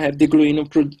 because you have the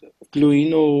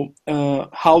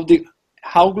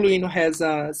how gluino has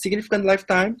a significant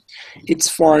lifetime. It's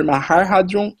form a R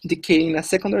hadron decay in a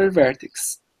secondary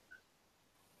vertex.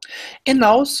 And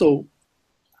also,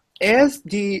 as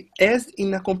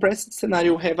in a compressed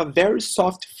scenario have a very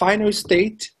soft final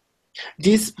state,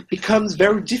 this becomes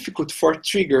very difficult for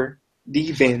trigger the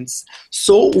events.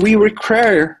 So we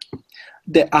require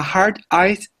a hard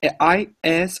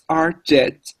ISR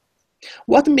jet.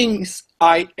 What means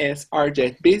ISR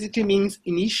jet? Basically means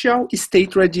initial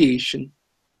state radiation.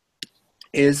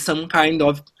 Is some kind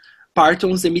of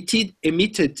partons emitted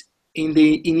in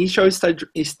the initial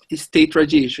state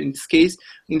radiation, in this case,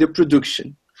 in the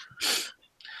production.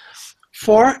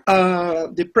 For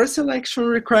the preselection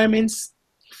requirements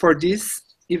for this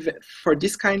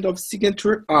kind of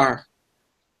signature are,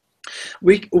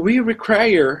 we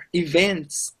require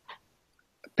events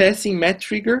passing Met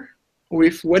trigger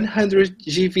with 100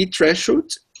 GeV threshold.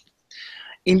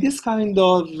 In this kind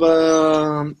of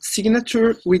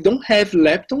signature, we don't have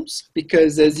leptons,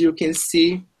 because as you can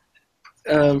see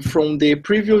from the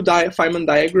preview Feynman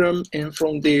diagram and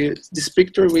from this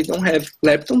picture, we don't have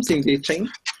leptons in the chain.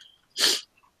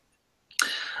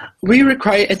 We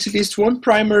require at least one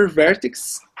primary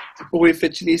vertex with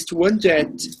at least one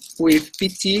jet with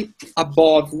PT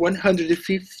above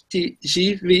 150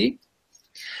 GeV.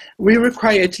 We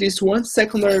require at least one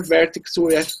secondary vertex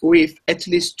with at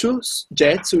least two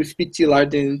jets with PT larger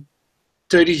than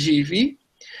 30 GeV,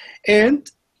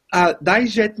 and a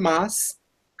dijet mass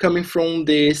coming from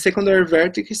the secondary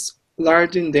vertex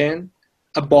larger than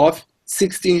above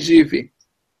 16 GeV.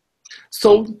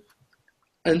 So,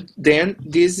 and then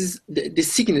this is the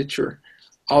signature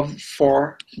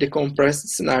for the compressed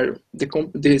scenario.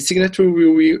 The signature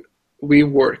will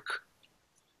work.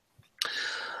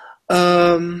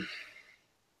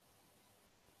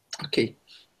 Okay.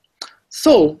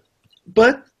 So,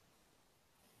 but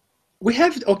we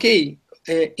have, okay,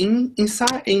 in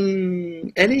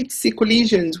NHC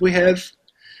collisions, we have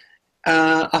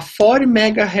a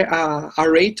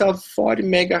rate of 40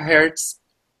 megahertz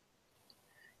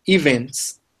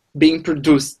events being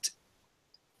produced,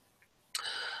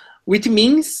 which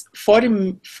means 40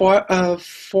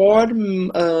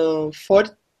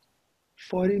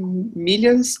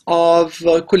 millions of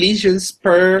collisions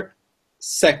per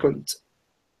second,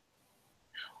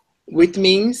 which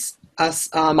means as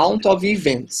amount of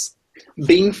events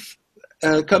being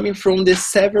coming from the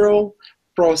several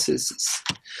processes.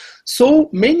 So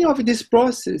many of these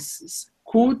processes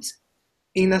could,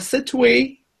 in a such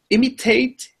way,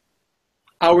 imitate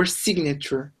our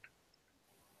signature.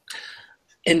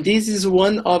 And this is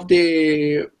one of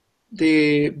the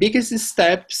biggest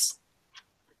steps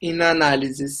in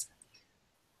analysis,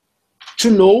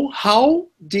 to know how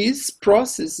these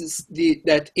processes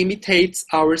that imitates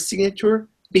our signature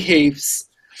behaves.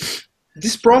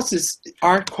 These processes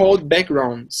are called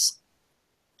backgrounds.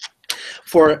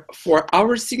 For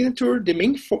our signature, the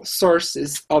main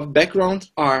sources of background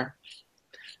are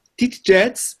TT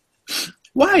jets.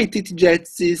 Why TT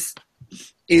jets is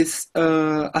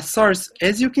a source?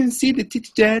 As you can see, the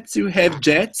TT jets, you have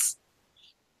jets.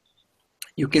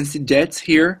 You can see jets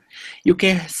here. You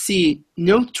can see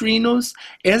neutrinos.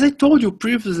 As I told you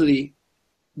previously,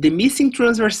 the missing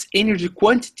transverse energy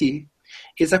quantity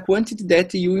is a quantity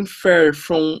that you infer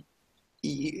from,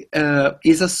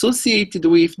 is associated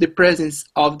with the presence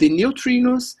of the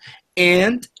neutrinos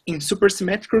and, in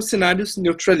supersymmetrical scenarios,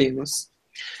 neutralinos.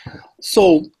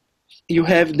 So you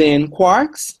have then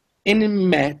quarks and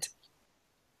MET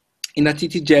in a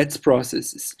TT jets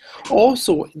processes.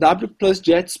 Also, W plus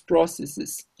jets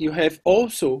processes, you have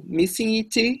also missing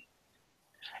ET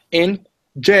and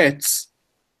jets.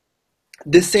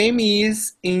 The same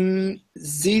is in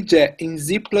Z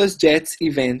plus jets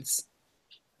events.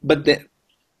 But then,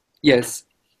 yes,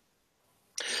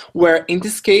 where in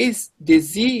this case, the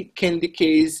Z can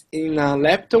decay in a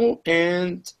lepton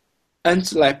and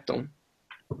antilepton.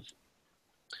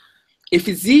 If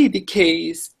Z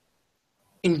decays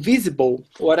invisible,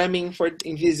 what I mean for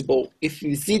invisible, if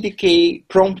Z decay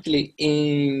promptly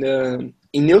in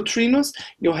neutrinos,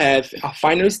 you have a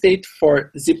final state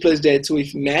for Z plus jets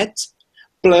with MET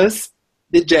plus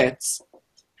the jets.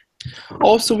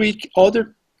 Also, with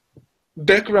other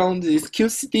background is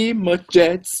QCD, MUT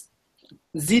jets,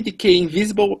 Z decay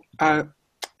invisible, I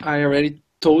already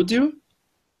told you.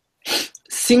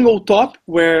 Single top,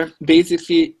 where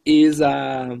basically is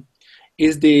the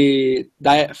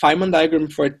Feynman diagram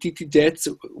for TT jets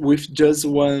with just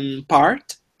one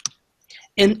part,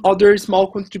 and other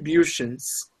small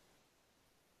contributions.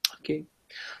 Okay,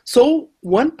 so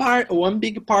one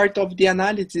big part of the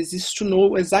analysis is to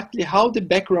know exactly how the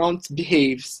background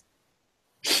behaves.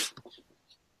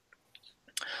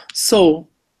 So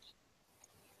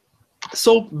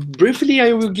briefly,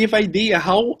 I will give idea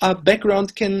how a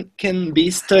background can be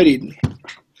studied.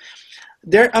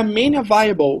 There are many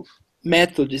available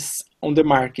methods on the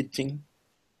marketing,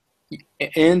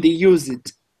 and they use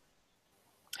it.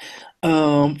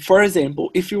 For example,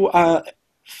 if you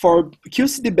for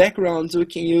QCD backgrounds, we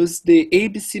can use the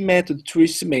ABC method to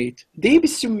estimate. The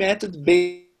ABC method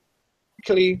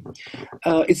basically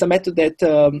is a method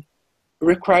that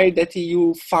requires that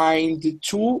you find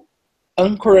two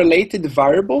uncorrelated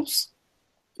variables,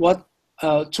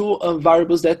 two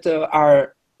variables that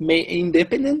are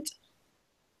independent,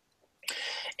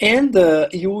 and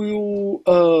you will,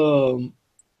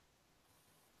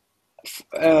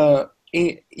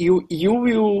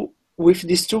 with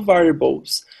these two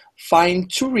variables,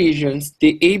 find two regions,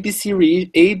 the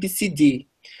ABCD,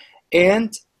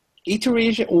 and each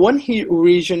region, one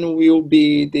region will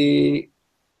be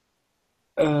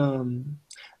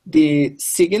the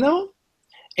signal,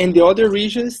 and the other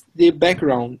regions the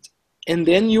background, and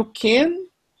then you can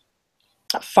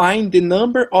find the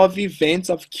number of events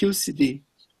of QCD.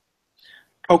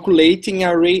 calculating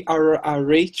a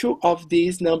ratio of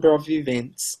this number of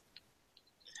events.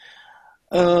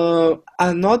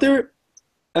 Another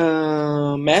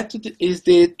method is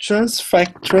the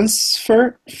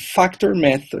transfer factor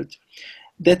method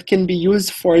that can be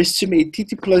used for estimate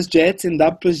TT plus jets and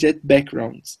W plus jet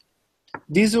backgrounds.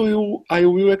 This I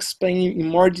will explain in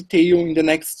more detail in the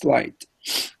next slide.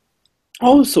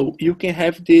 Also, you can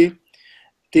have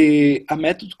a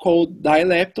method called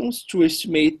dileptons to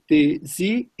estimate the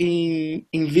Z in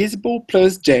invisible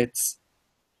plus jets.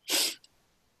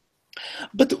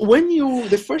 But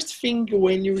the first thing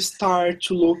when you start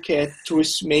to look at to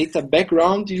estimate a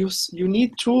background, you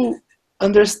need to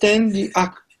understand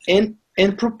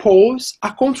and propose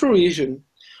a control region.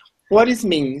 What it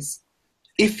means?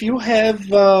 If you have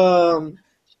the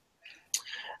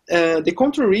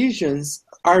control regions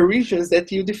are regions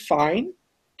that you define.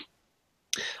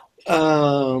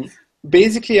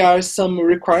 Basically, are some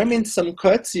requirements, some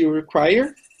cuts you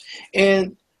require,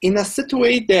 and in a such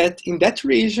way that in that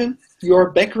region, your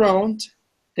background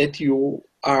that you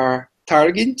are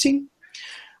targeting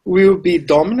will be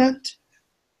dominant,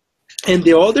 and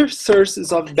the other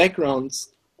sources of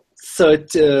backgrounds,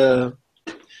 such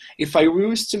if I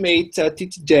will estimate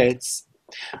TT jets,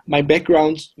 my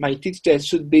TT jets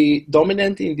should be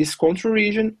dominant in this control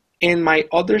region, and my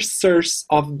other source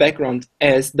of background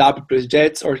as W plus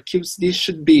jets or QCD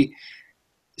should be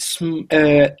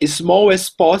as small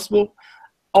as possible.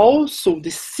 Also,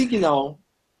 the signal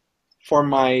for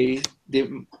my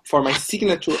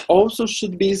signature also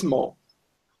should be small.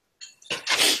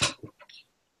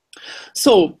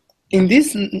 So in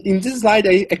this slide,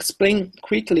 I explain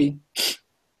quickly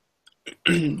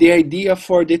the idea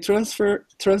for the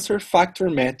transfer factor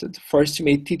method for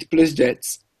estimate TT plus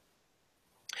jets.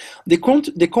 The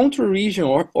control region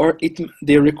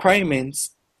the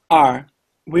requirements are: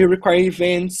 we require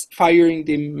events firing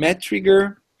the MET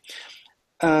trigger,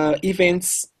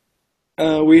 events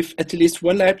with at least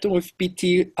one lepton with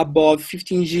PT above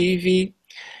 15 GeV,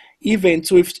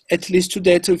 events with at least 2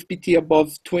 delta with PT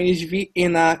above 20 GeV,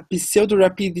 and a pseudo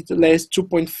rapidity less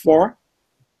 2.4,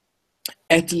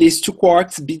 at least 2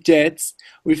 quarks B jets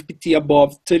with PT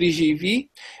above 30 GeV,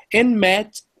 and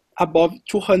MET above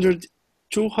 210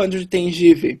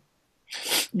 GeV.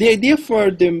 The idea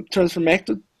for the transfer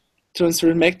method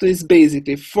is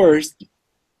basically first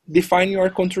define your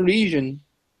control region.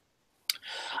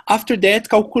 After that,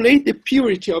 calculate the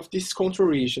purity of this control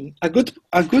region. A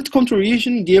good control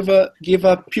region give a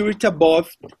purity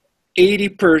above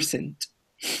 80%.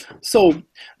 So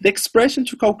the expression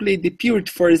to calculate the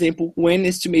purity, for example, when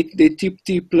estimate the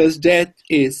TT plus jet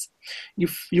is you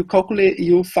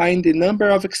find the number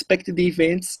of expected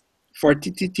events for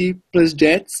TTT plus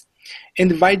jets and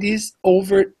divide this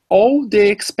over all the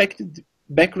expected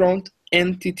background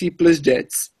and TT plus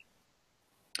jets.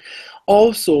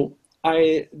 Also,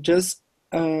 I just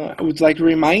would like to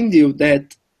remind you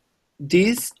that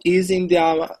this is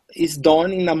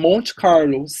done in a Monte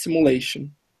Carlo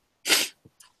simulation.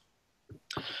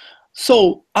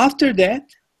 So after that,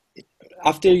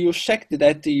 after you check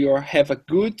that you have a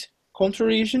good control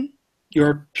region,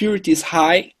 your purity is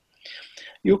high,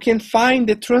 you can find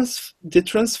the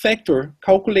trans factor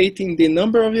calculating the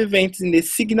number of events in the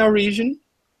signal region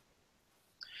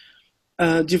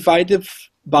divided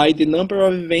by the number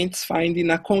of events found in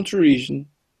a control region.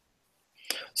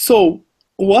 So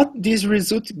what this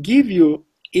result give you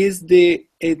is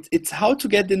it's how to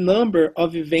get the number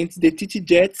of events, the TT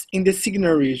jets in the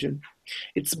signal region.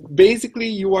 It's basically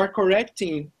you are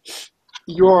correcting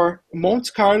your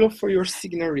Monte Carlo for your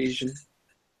signal region.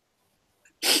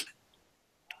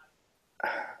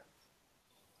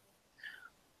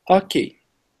 Okay.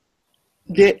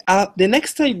 The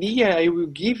next idea I will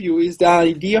give you is the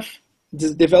idea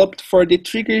developed for the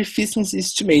trigger efficiency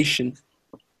estimation.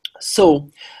 So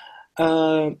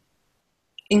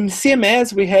in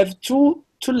CMS we have two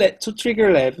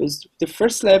trigger levels. The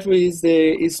first level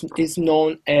is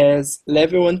known as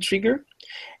level 1 trigger.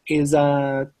 Is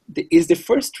the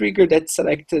first trigger that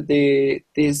selected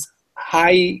these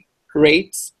high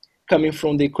rates coming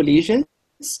from the collisions.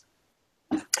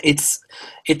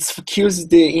 It's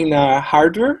fused in a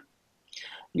hardware.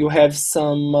 You have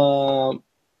some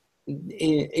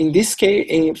in this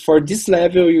case, for this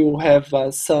level, you have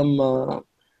some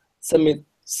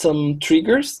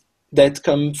triggers that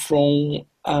come from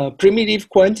primitive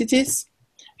quantities,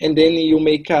 and then you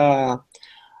make a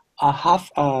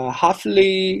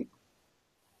halfly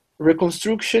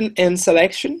reconstruction and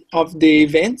selection of the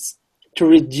events to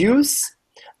reduce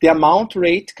the amount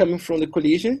rate coming from the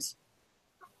collisions.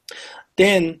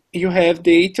 Then you have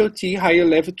the ATOT higher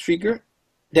level trigger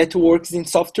that works in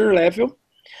software level,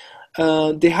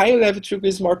 The higher level trigger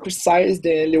is more precise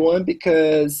than L1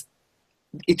 because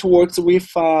it works with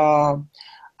a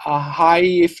high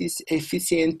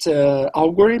efficient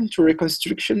algorithm to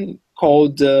reconstruction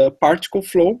called particle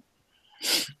flow,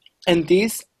 and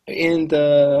this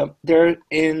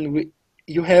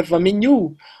you have a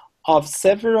menu of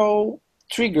several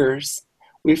triggers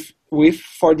with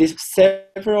for the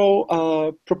several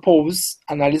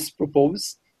analysis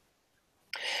proposed,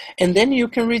 and then you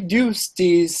can reduce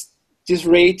this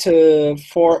rate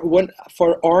for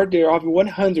order of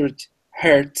 100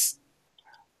 hertz,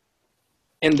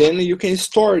 and then you can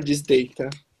store this data.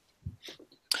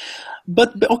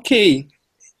 But okay,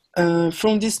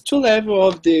 from these two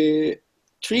levels of the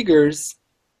triggers,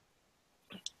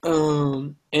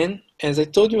 and as I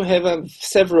told you, have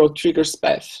several triggers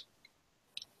paths.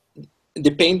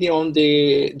 Depending on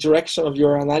the direction of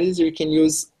your analysis, you can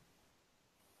use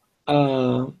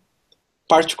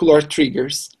particular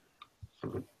triggers.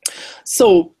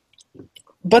 So,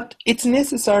 but it's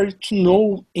necessary to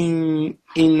know in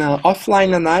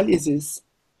offline analysis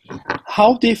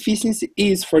how the efficiency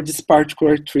is for this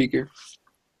particular trigger.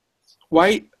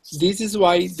 Why? This is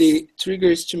why the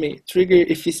trigger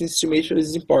efficiency estimation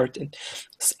is important.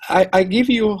 I give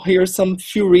you here some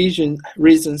few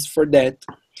reasons for that.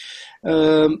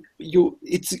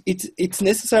 It's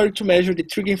necessary to measure the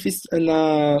trigger efficiency.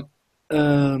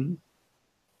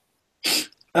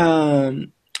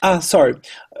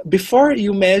 Before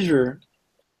you measure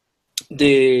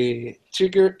the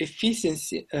trigger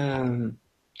efficiency,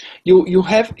 you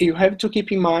have to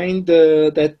keep in mind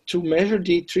that to measure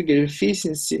the trigger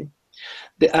efficiency,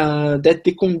 that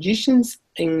the conditions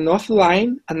in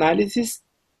offline analysis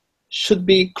should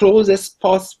be close as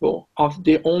possible of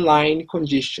the online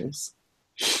conditions,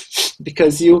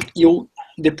 because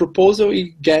the proposal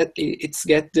you get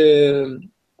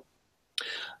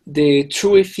the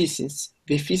true efficiency,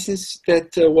 the efficiency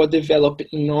that was developed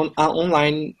in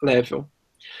online level.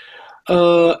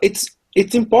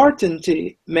 It's important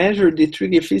to measure the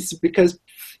trigger efficiency because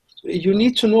you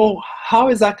need to know how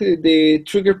exactly the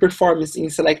trigger performance in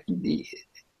selecting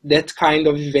that kind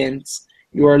of events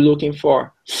you are looking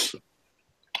for.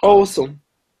 Also,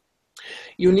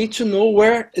 you need to know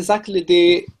where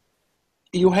exactly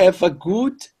you have a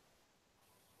good,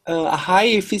 high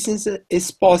efficiency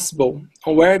is possible,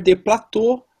 or where the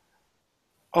plateau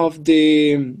of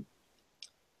the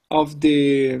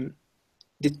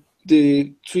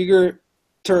trigger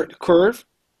curve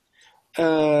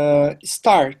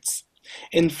starts,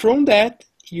 and from that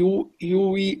you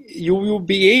will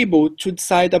be able to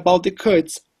decide about the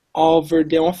cuts over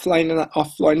the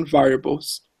offline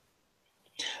variables.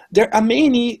 There are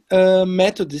many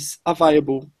methods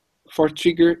available for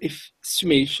trigger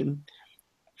estimation.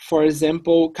 For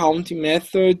example, counting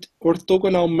method,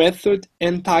 orthogonal method,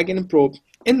 and tag and probe,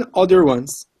 and other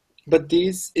ones. But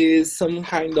this is some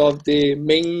kind of the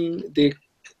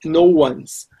known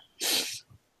ones.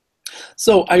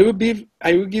 So I will give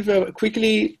a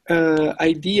quickly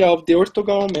idea of the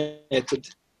orthogonal method.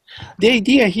 The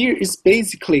idea here is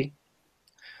basically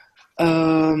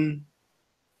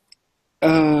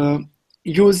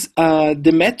use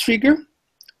the MET trigger.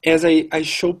 As I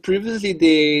showed previously,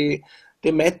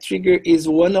 the MET trigger is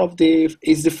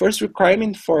the first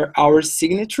requirement for our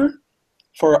signature,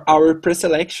 for our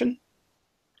preselection.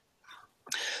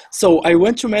 So I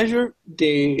want to measure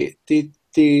the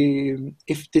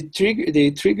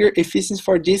trigger efficiency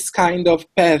for this kind of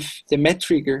path, the MET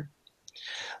trigger.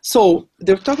 So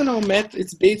the orthogonal method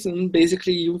is based on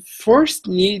basically you first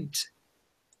need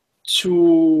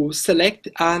to select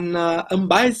an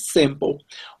unbiased sample.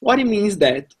 What it means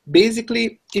that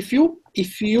basically if you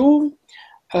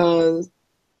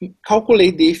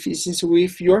calculate the efficiency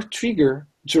with your trigger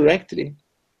directly,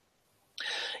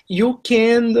 you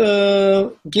can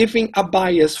giving a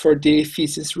bias for the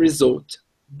efficiency result,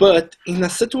 but in a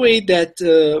such way that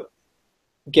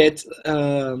get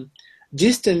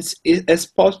distance as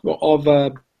possible of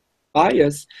a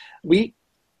bias, we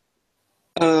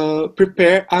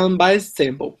prepare an unbiased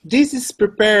sample. This is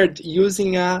prepared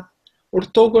using a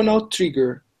orthogonal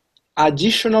trigger,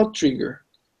 additional trigger.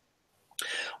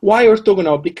 Why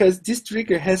orthogonal? Because this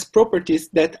trigger has properties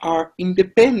that are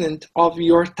independent of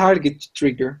your target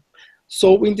trigger.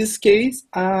 So in this case,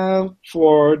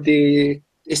 for the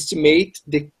estimate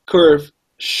the curve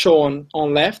shown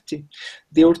on left,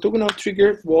 the orthogonal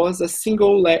trigger was a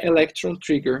single electron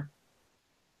trigger.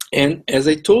 And as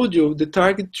I told you, the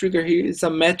target trigger here is a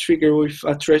MET trigger with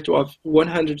a threshold of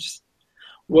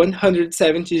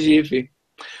 170 GeV.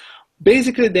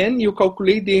 Basically, then you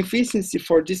calculate the efficiency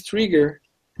for this trigger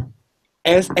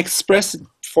as expressed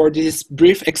for this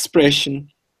brief expression.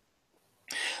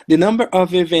 The number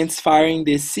of events firing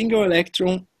the single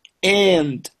electron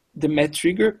and the MET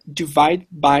trigger divided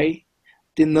by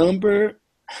the number.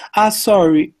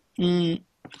 Sorry.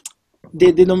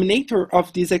 The denominator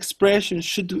of this expression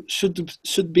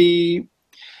should be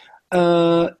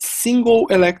single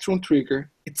electron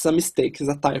trigger. It's a mistake. It's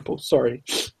a typo. Sorry.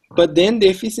 But then the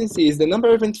efficiency is the number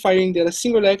of events firing the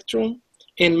single electron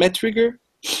and MET trigger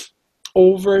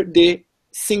over the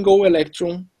single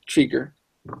electron trigger.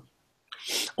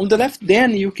 On the left,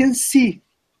 then you can see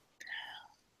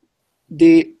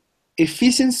the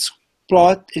efficiency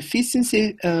plot,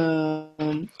 efficiency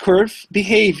curve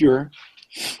behavior.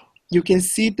 You can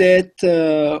see that,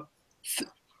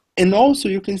 and also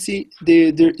you can see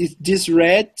there is this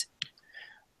red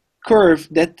curve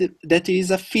that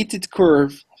is a fitted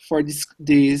curve for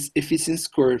this efficiency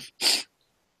curve.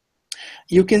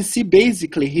 You can see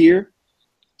basically here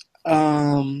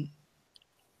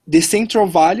the central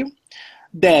value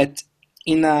that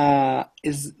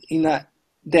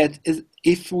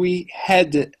if we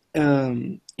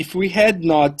had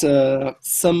not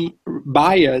some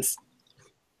bias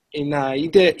in an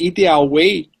ideal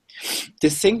way, the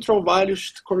central value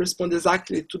should correspond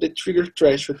exactly to the trigger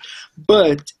threshold.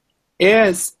 But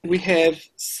as we have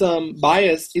some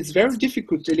bias, it's very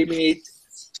difficult to eliminate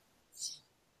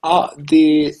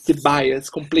the bias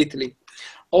completely.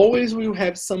 Always we will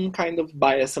have some kind of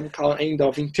bias, some kind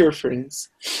of interference.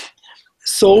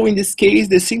 So in this case,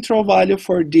 the central value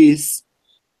for this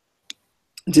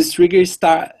trigger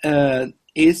star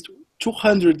is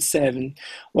 207,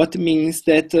 what means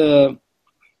that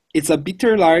it's a bit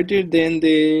larger than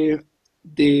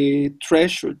the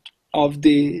threshold of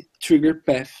the trigger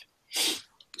path.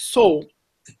 So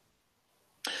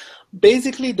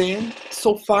basically then,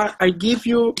 so far I give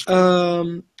you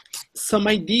some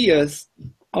ideas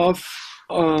of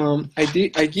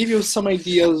I give you some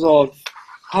ideas of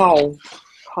how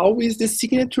is the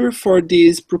signature for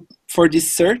this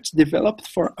search developed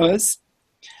for us.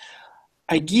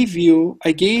 I gave you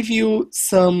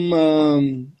some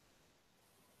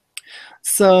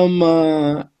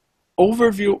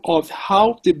overview of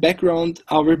how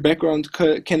our background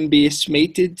can be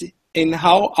estimated and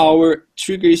how our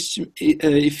trigger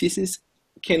efficiency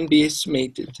can be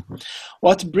estimated.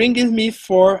 What brings me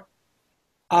for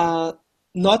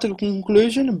not a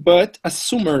conclusion but a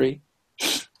summary,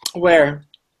 where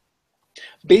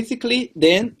basically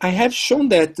then I have shown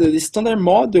that the standard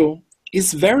model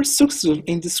is very successful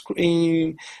in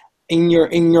your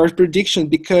prediction,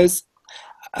 because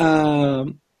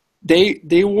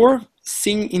they were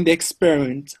seen in the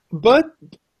experiment, but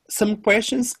some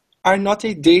questions are not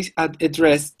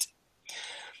addressed.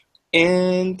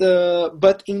 And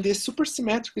but in the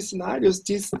supersymmetric scenarios,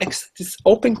 these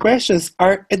open questions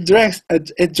are addressed.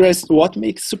 What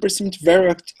makes supersymmetry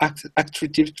very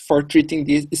attractive for treating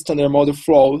these standard model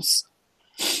flaws.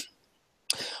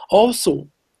 Also,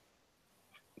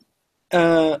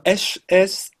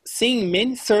 as seeing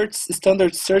many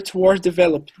standard search was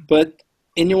developed, but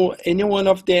any one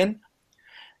of them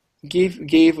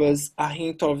gave us a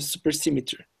hint of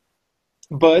supersymmetry,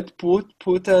 but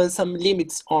put some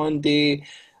limits on the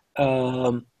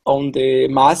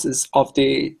masses of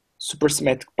the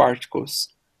supersymmetric particles.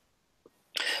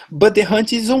 But the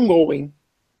hunt is ongoing.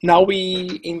 Now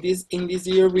in this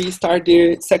year we start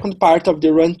the second part of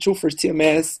the run 2 for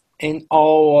CMS and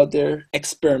all other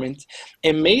experiments,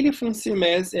 and mainly from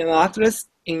CMS and Atlas.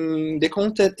 In the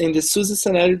content in the SUSE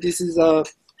scenario, this is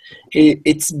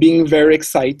it's been very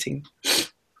exciting.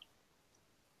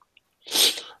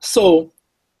 So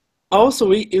also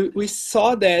we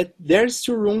saw that there's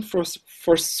still room for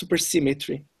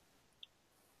supersymmetry,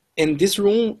 and this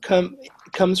room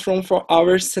comes from for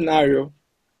our scenario.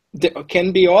 There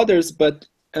can be others, but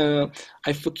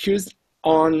I focused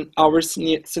on our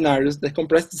scenarios, the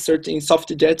compressed search in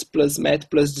soft jets plus MET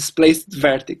plus displaced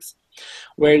vertex,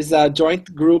 where is a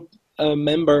joint group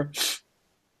member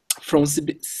from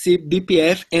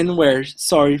CBPF and where,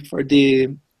 sorry for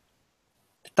the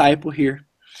typo here,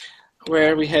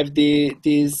 where we have the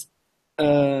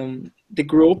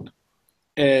group,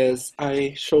 as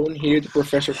I shown here, the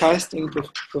Professor Casting,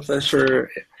 Professor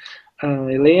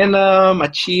Helena,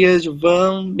 Matias,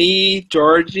 Jovan, me,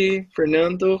 George,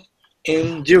 Fernando,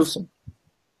 and Gilson.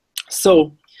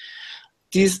 So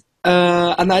this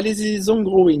analysis is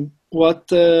ongoing.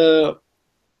 What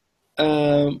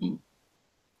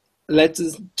lets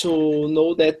us to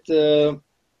know that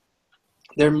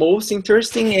there are most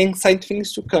interesting and exciting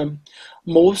things to come,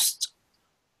 most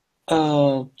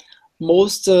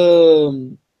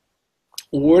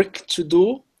work to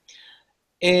do,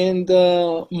 and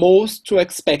most to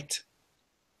expect.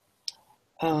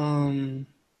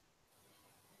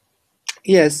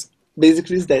 Yes,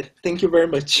 basically is that. Thank you very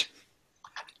much.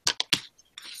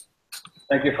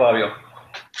 Thank you, Fábio.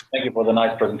 Thank you for the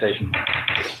nice presentation.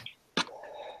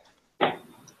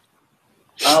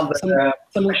 Some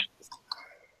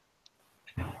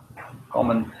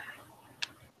comments.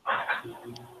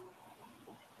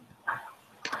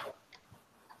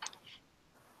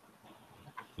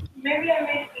 Maybe I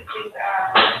missed it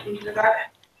in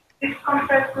this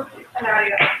compressed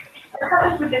scenario. What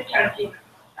happens with the charging?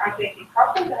 Are they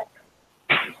decoupled?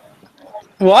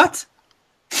 What?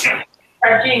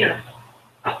 Charging.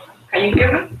 Can you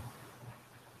hear me?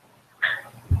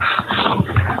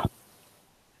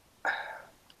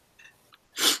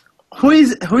 Who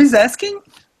is asking?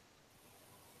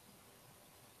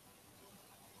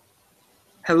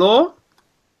 Hello?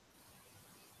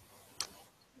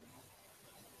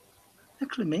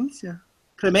 Clemência?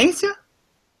 Clemência?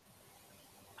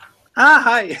 Ah,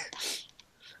 hi.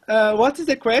 What is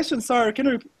the question? Sorry, can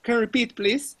you repeat,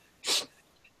 please?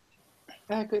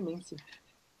 Ah, Clemência.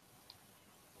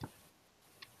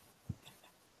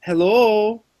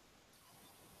 Hello?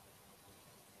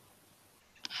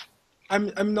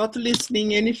 I'm not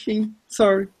listening anything.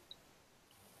 Sorry.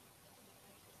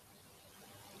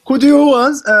 Could you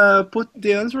put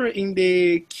the answer in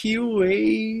the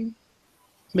QA?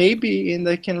 Maybe, and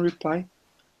I can reply.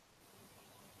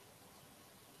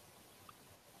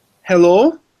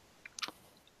 Hello?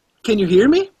 Can you hear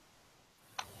me?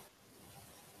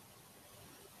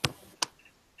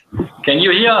 Can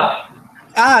you hear us?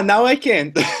 Ah, now I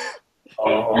can.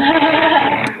 Oh.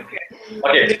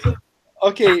 Okay.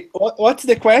 Okay, what's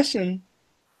the question?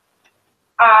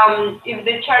 If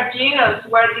the charginos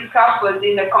were decoupled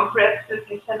in the compressed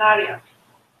scenario.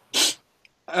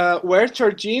 Were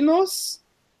charginos?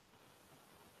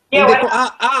 Yeah.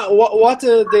 What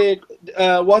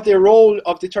the role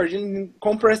of the charging in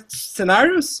compressed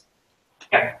scenarios?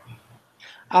 Yeah.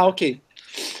 Okay.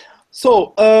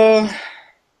 So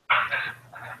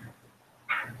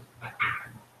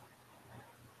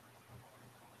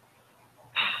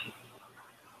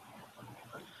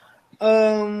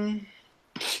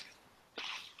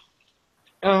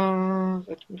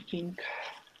let me think.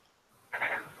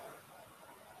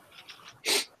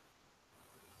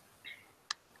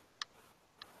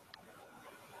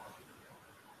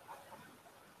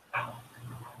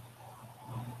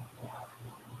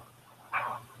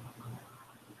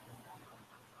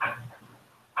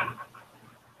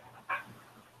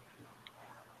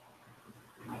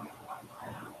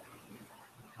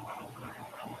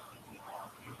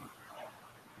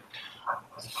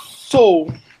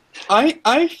 So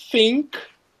I think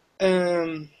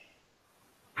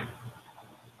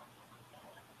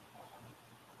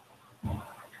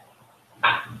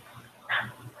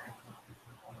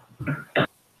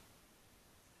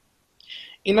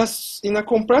in a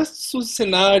compressed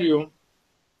scenario,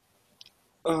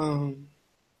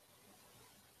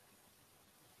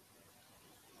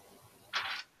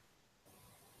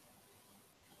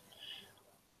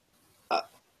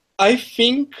 I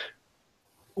think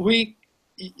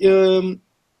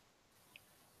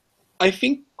I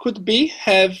think could be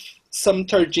have some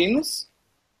charginos,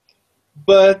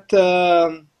 but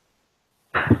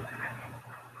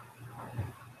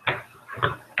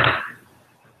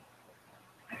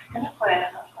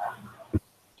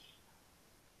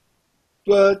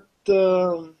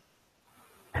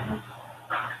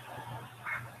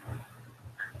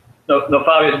No,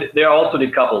 Fábio, they are also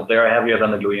decoupled. They are heavier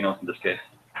than the gluinos in this case.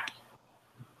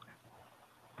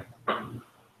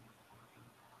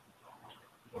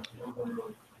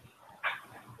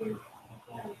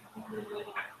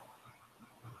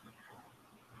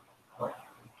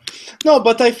 no,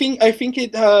 but I think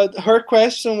it her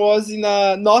question was in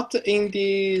not in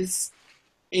this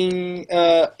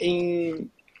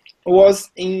was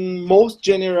in most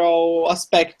general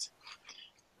aspect.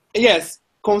 Yes,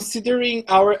 considering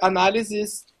our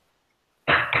analysis,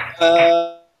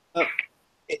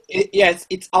 yes,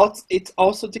 it's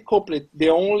also decoupled. The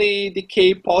only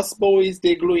decay possible is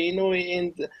the gluino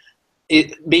and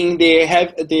it being the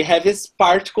heaviest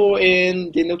particle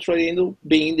and the neutralino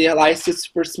being the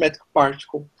lightest supersymmetric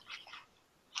particle.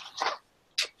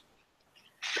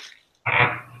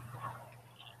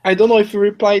 I don't know if you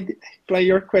reply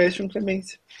your question,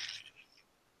 Clemence.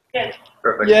 Yes.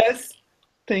 Perfect. Yes,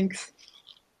 thanks.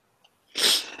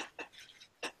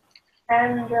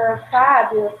 And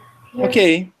Fábio.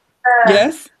 Okay.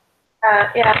 Yes.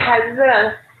 Yeah, hi,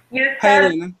 you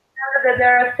said that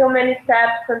there are so many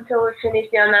steps until we finish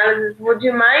the analysis. Would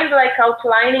you mind like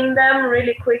outlining them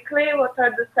really quickly? What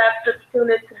are the steps that still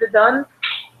need to be done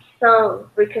so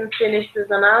we can finish this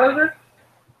analysis?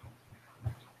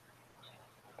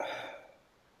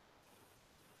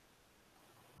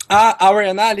 Our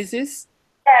analysis.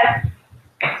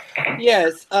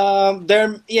 Yes.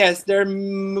 Yes, there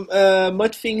are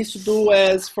much things to do.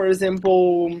 As for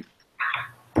example,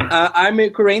 I'm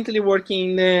currently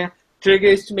working in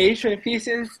trigger estimation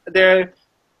efficiency. There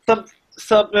are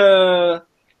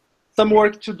some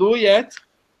work to do yet.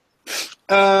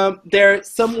 There's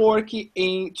some work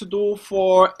to do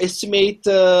for estimate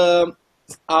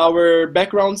our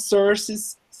background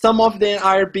sources. Some of them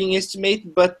are being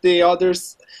estimated, but the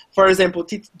others, for example,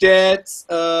 jets,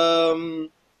 QCD,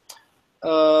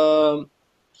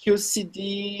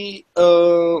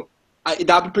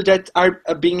 IW projects are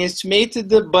being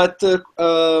estimated, but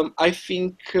I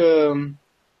think the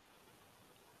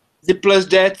plus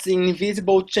jets in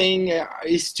invisible chain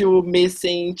is still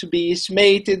missing to be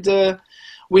estimated.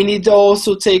 We need to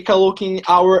also take a look in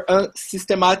our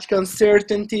systematic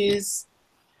uncertainties.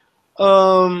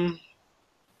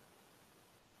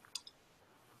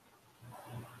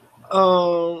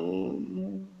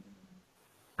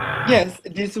 Yes,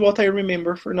 this is what I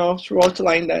remember for now to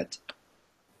outline that.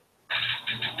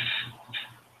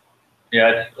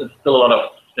 Yeah, it's still a lot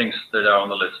of things that are on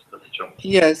the list. That's true.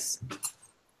 Yes.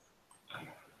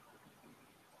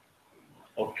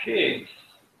 Okay.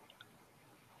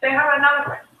 So I have another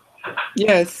question.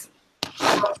 Yes.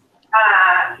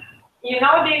 You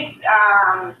know this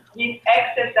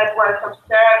excess that was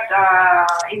observed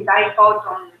in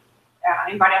diphoton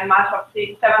invariant mass of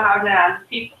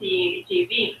 750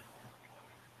 GeV.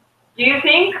 Do you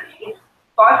think it's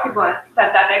possible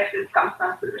that that excess comes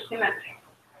from supersymmetry?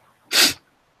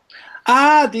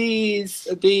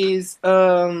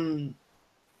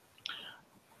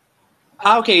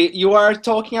 Okay, you are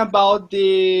talking about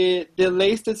the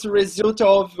latest result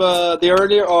of the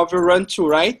earlier of run 2,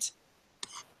 right?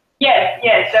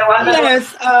 Yes, the one that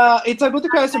yes, it's a good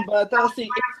question, but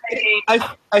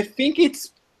I think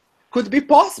it's could be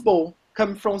possible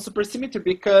coming from supersymmetry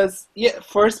because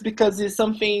first because it's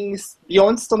something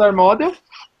beyond standard model,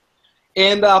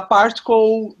 and a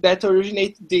particle that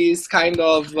originates this kind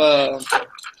of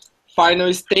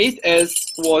final state, as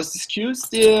was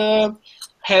discussed,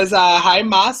 has a high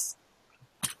mass.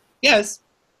 Yes,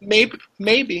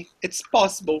 maybe it's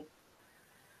possible.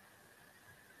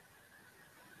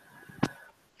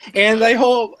 And I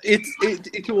hope it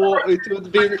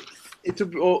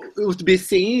would be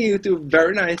seen. It would be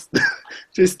very nice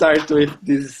to start with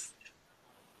this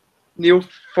new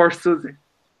for Susie.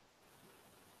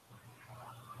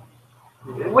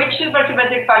 Which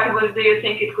supersymmetric particles do you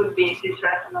think it could be this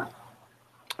resonance?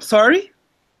 Sorry?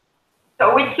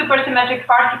 So which supersymmetric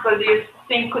particle do you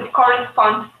think could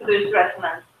correspond to this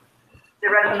resonance? The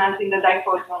resonance in the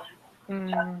diphoton.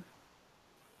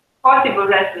 Possible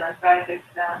resonance, right?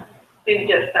 It's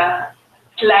just a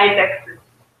slight excess.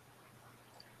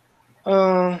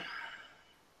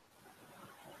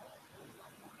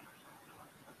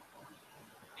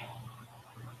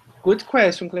 Good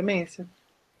question, Clemência.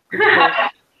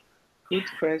 Good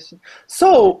question.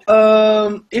 So,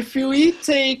 if we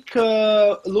take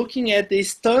looking at the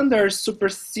standard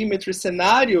supersymmetry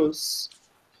scenarios,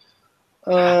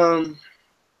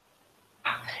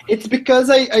 it's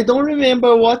because I don't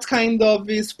remember what kind of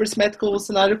supersymmetrical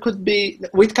scenario could be,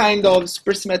 what kind of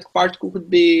supersymmetric particle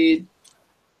could be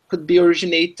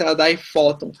originate a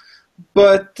diphoton,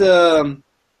 but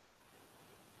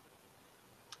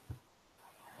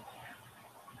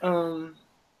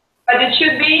it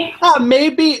should be.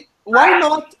 Maybe why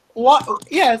not? What?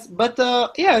 Yes, but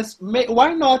yes,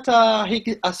 why not a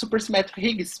supersymmetric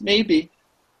Higgs? Maybe.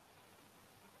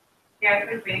 Yeah,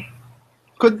 could be.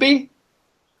 Could be.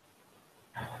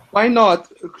 Why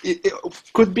not? It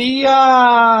could be,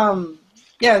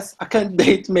 yes, a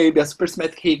candidate, maybe a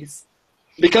supersymmetric Higgs.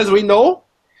 Because we know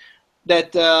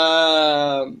that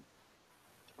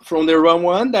from the run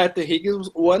 1 that the Higgs,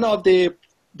 one of the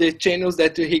channels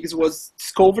that the Higgs was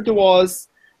discovered was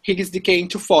Higgs decay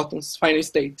into photons, final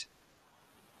state.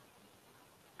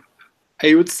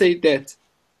 I would say that,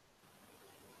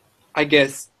 I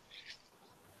guess.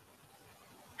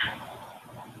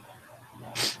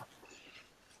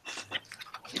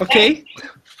 Okay.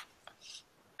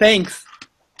 Thanks.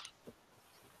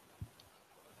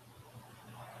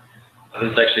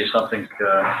 This is actually something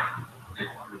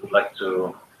we would like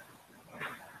to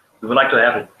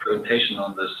have a presentation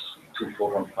on this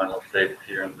 2-photon final state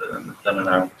here in the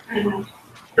seminar. Because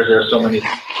there are so many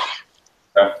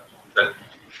that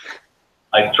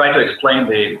I try to explain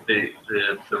the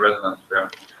resonance there,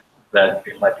 that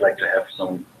we might like to have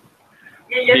some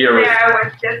theory. Yesterday I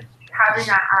was just having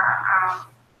a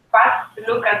fast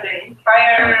look at the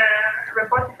Inspire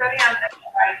repository, and there's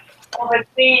like over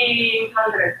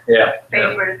 300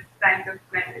 papers trying to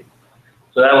explain it.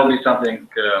 So that will be something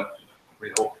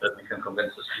we hope that we can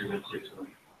convince the students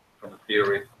from the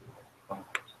theory,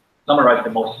 summarize the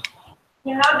most.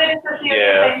 You know, there is a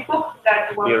theory book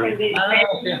that was in the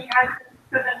yeah.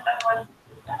 students that was.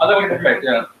 Oh, that would be great,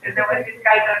 yeah. There was this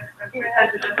guy that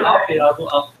presented as well. Okay,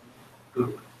 I'll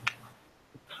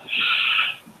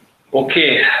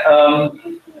okay.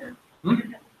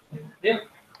 Yeah,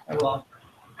 I will ask.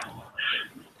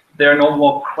 There are no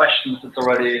more questions. It's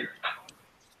already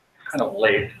kind of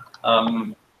late.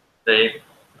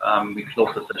 We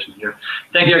close the session here.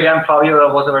 Thank you again, Fábio.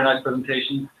 That was a very nice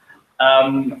presentation.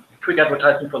 Quick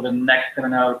advertisement for the next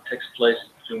seminar takes place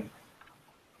June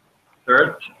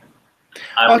 3rd.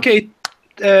 Okay.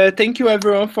 Thank you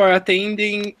everyone for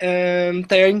attending.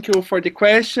 Thank you for the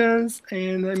questions,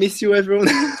 and I miss you everyone.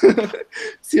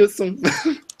 See you soon.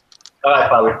 Bye,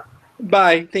 Fábio.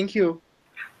 Bye. Thank you.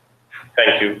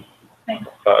 Thank you.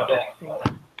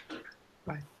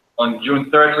 Bye. On June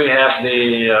 3rd, we have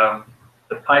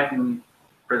the Python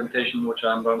presentation, which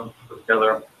I'm going to put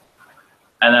together.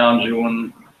 And then on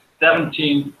June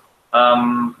 17th,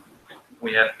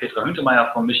 we have Petra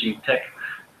Hüntemeyer from Michigan Tech.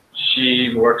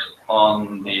 She works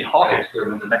on the Hawk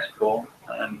experiment in Mexico,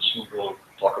 and she will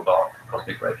talk about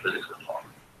cosmic ray physics with Hawk.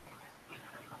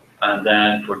 And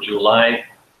then for July,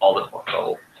 all the talks are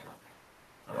open.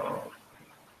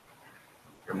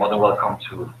 You're more than welcome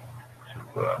to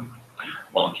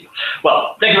volunteer.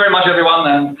 Well, thank you very much, everyone,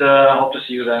 and hope to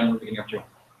see you then beginning of June.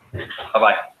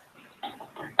 Bye-bye.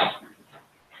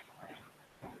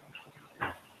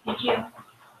 Thank you.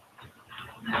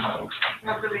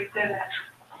 Not really said that.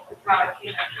 No, I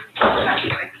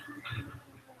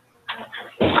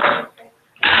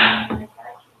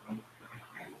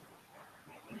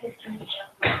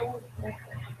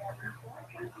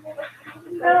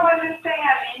was just saying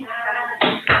a mí.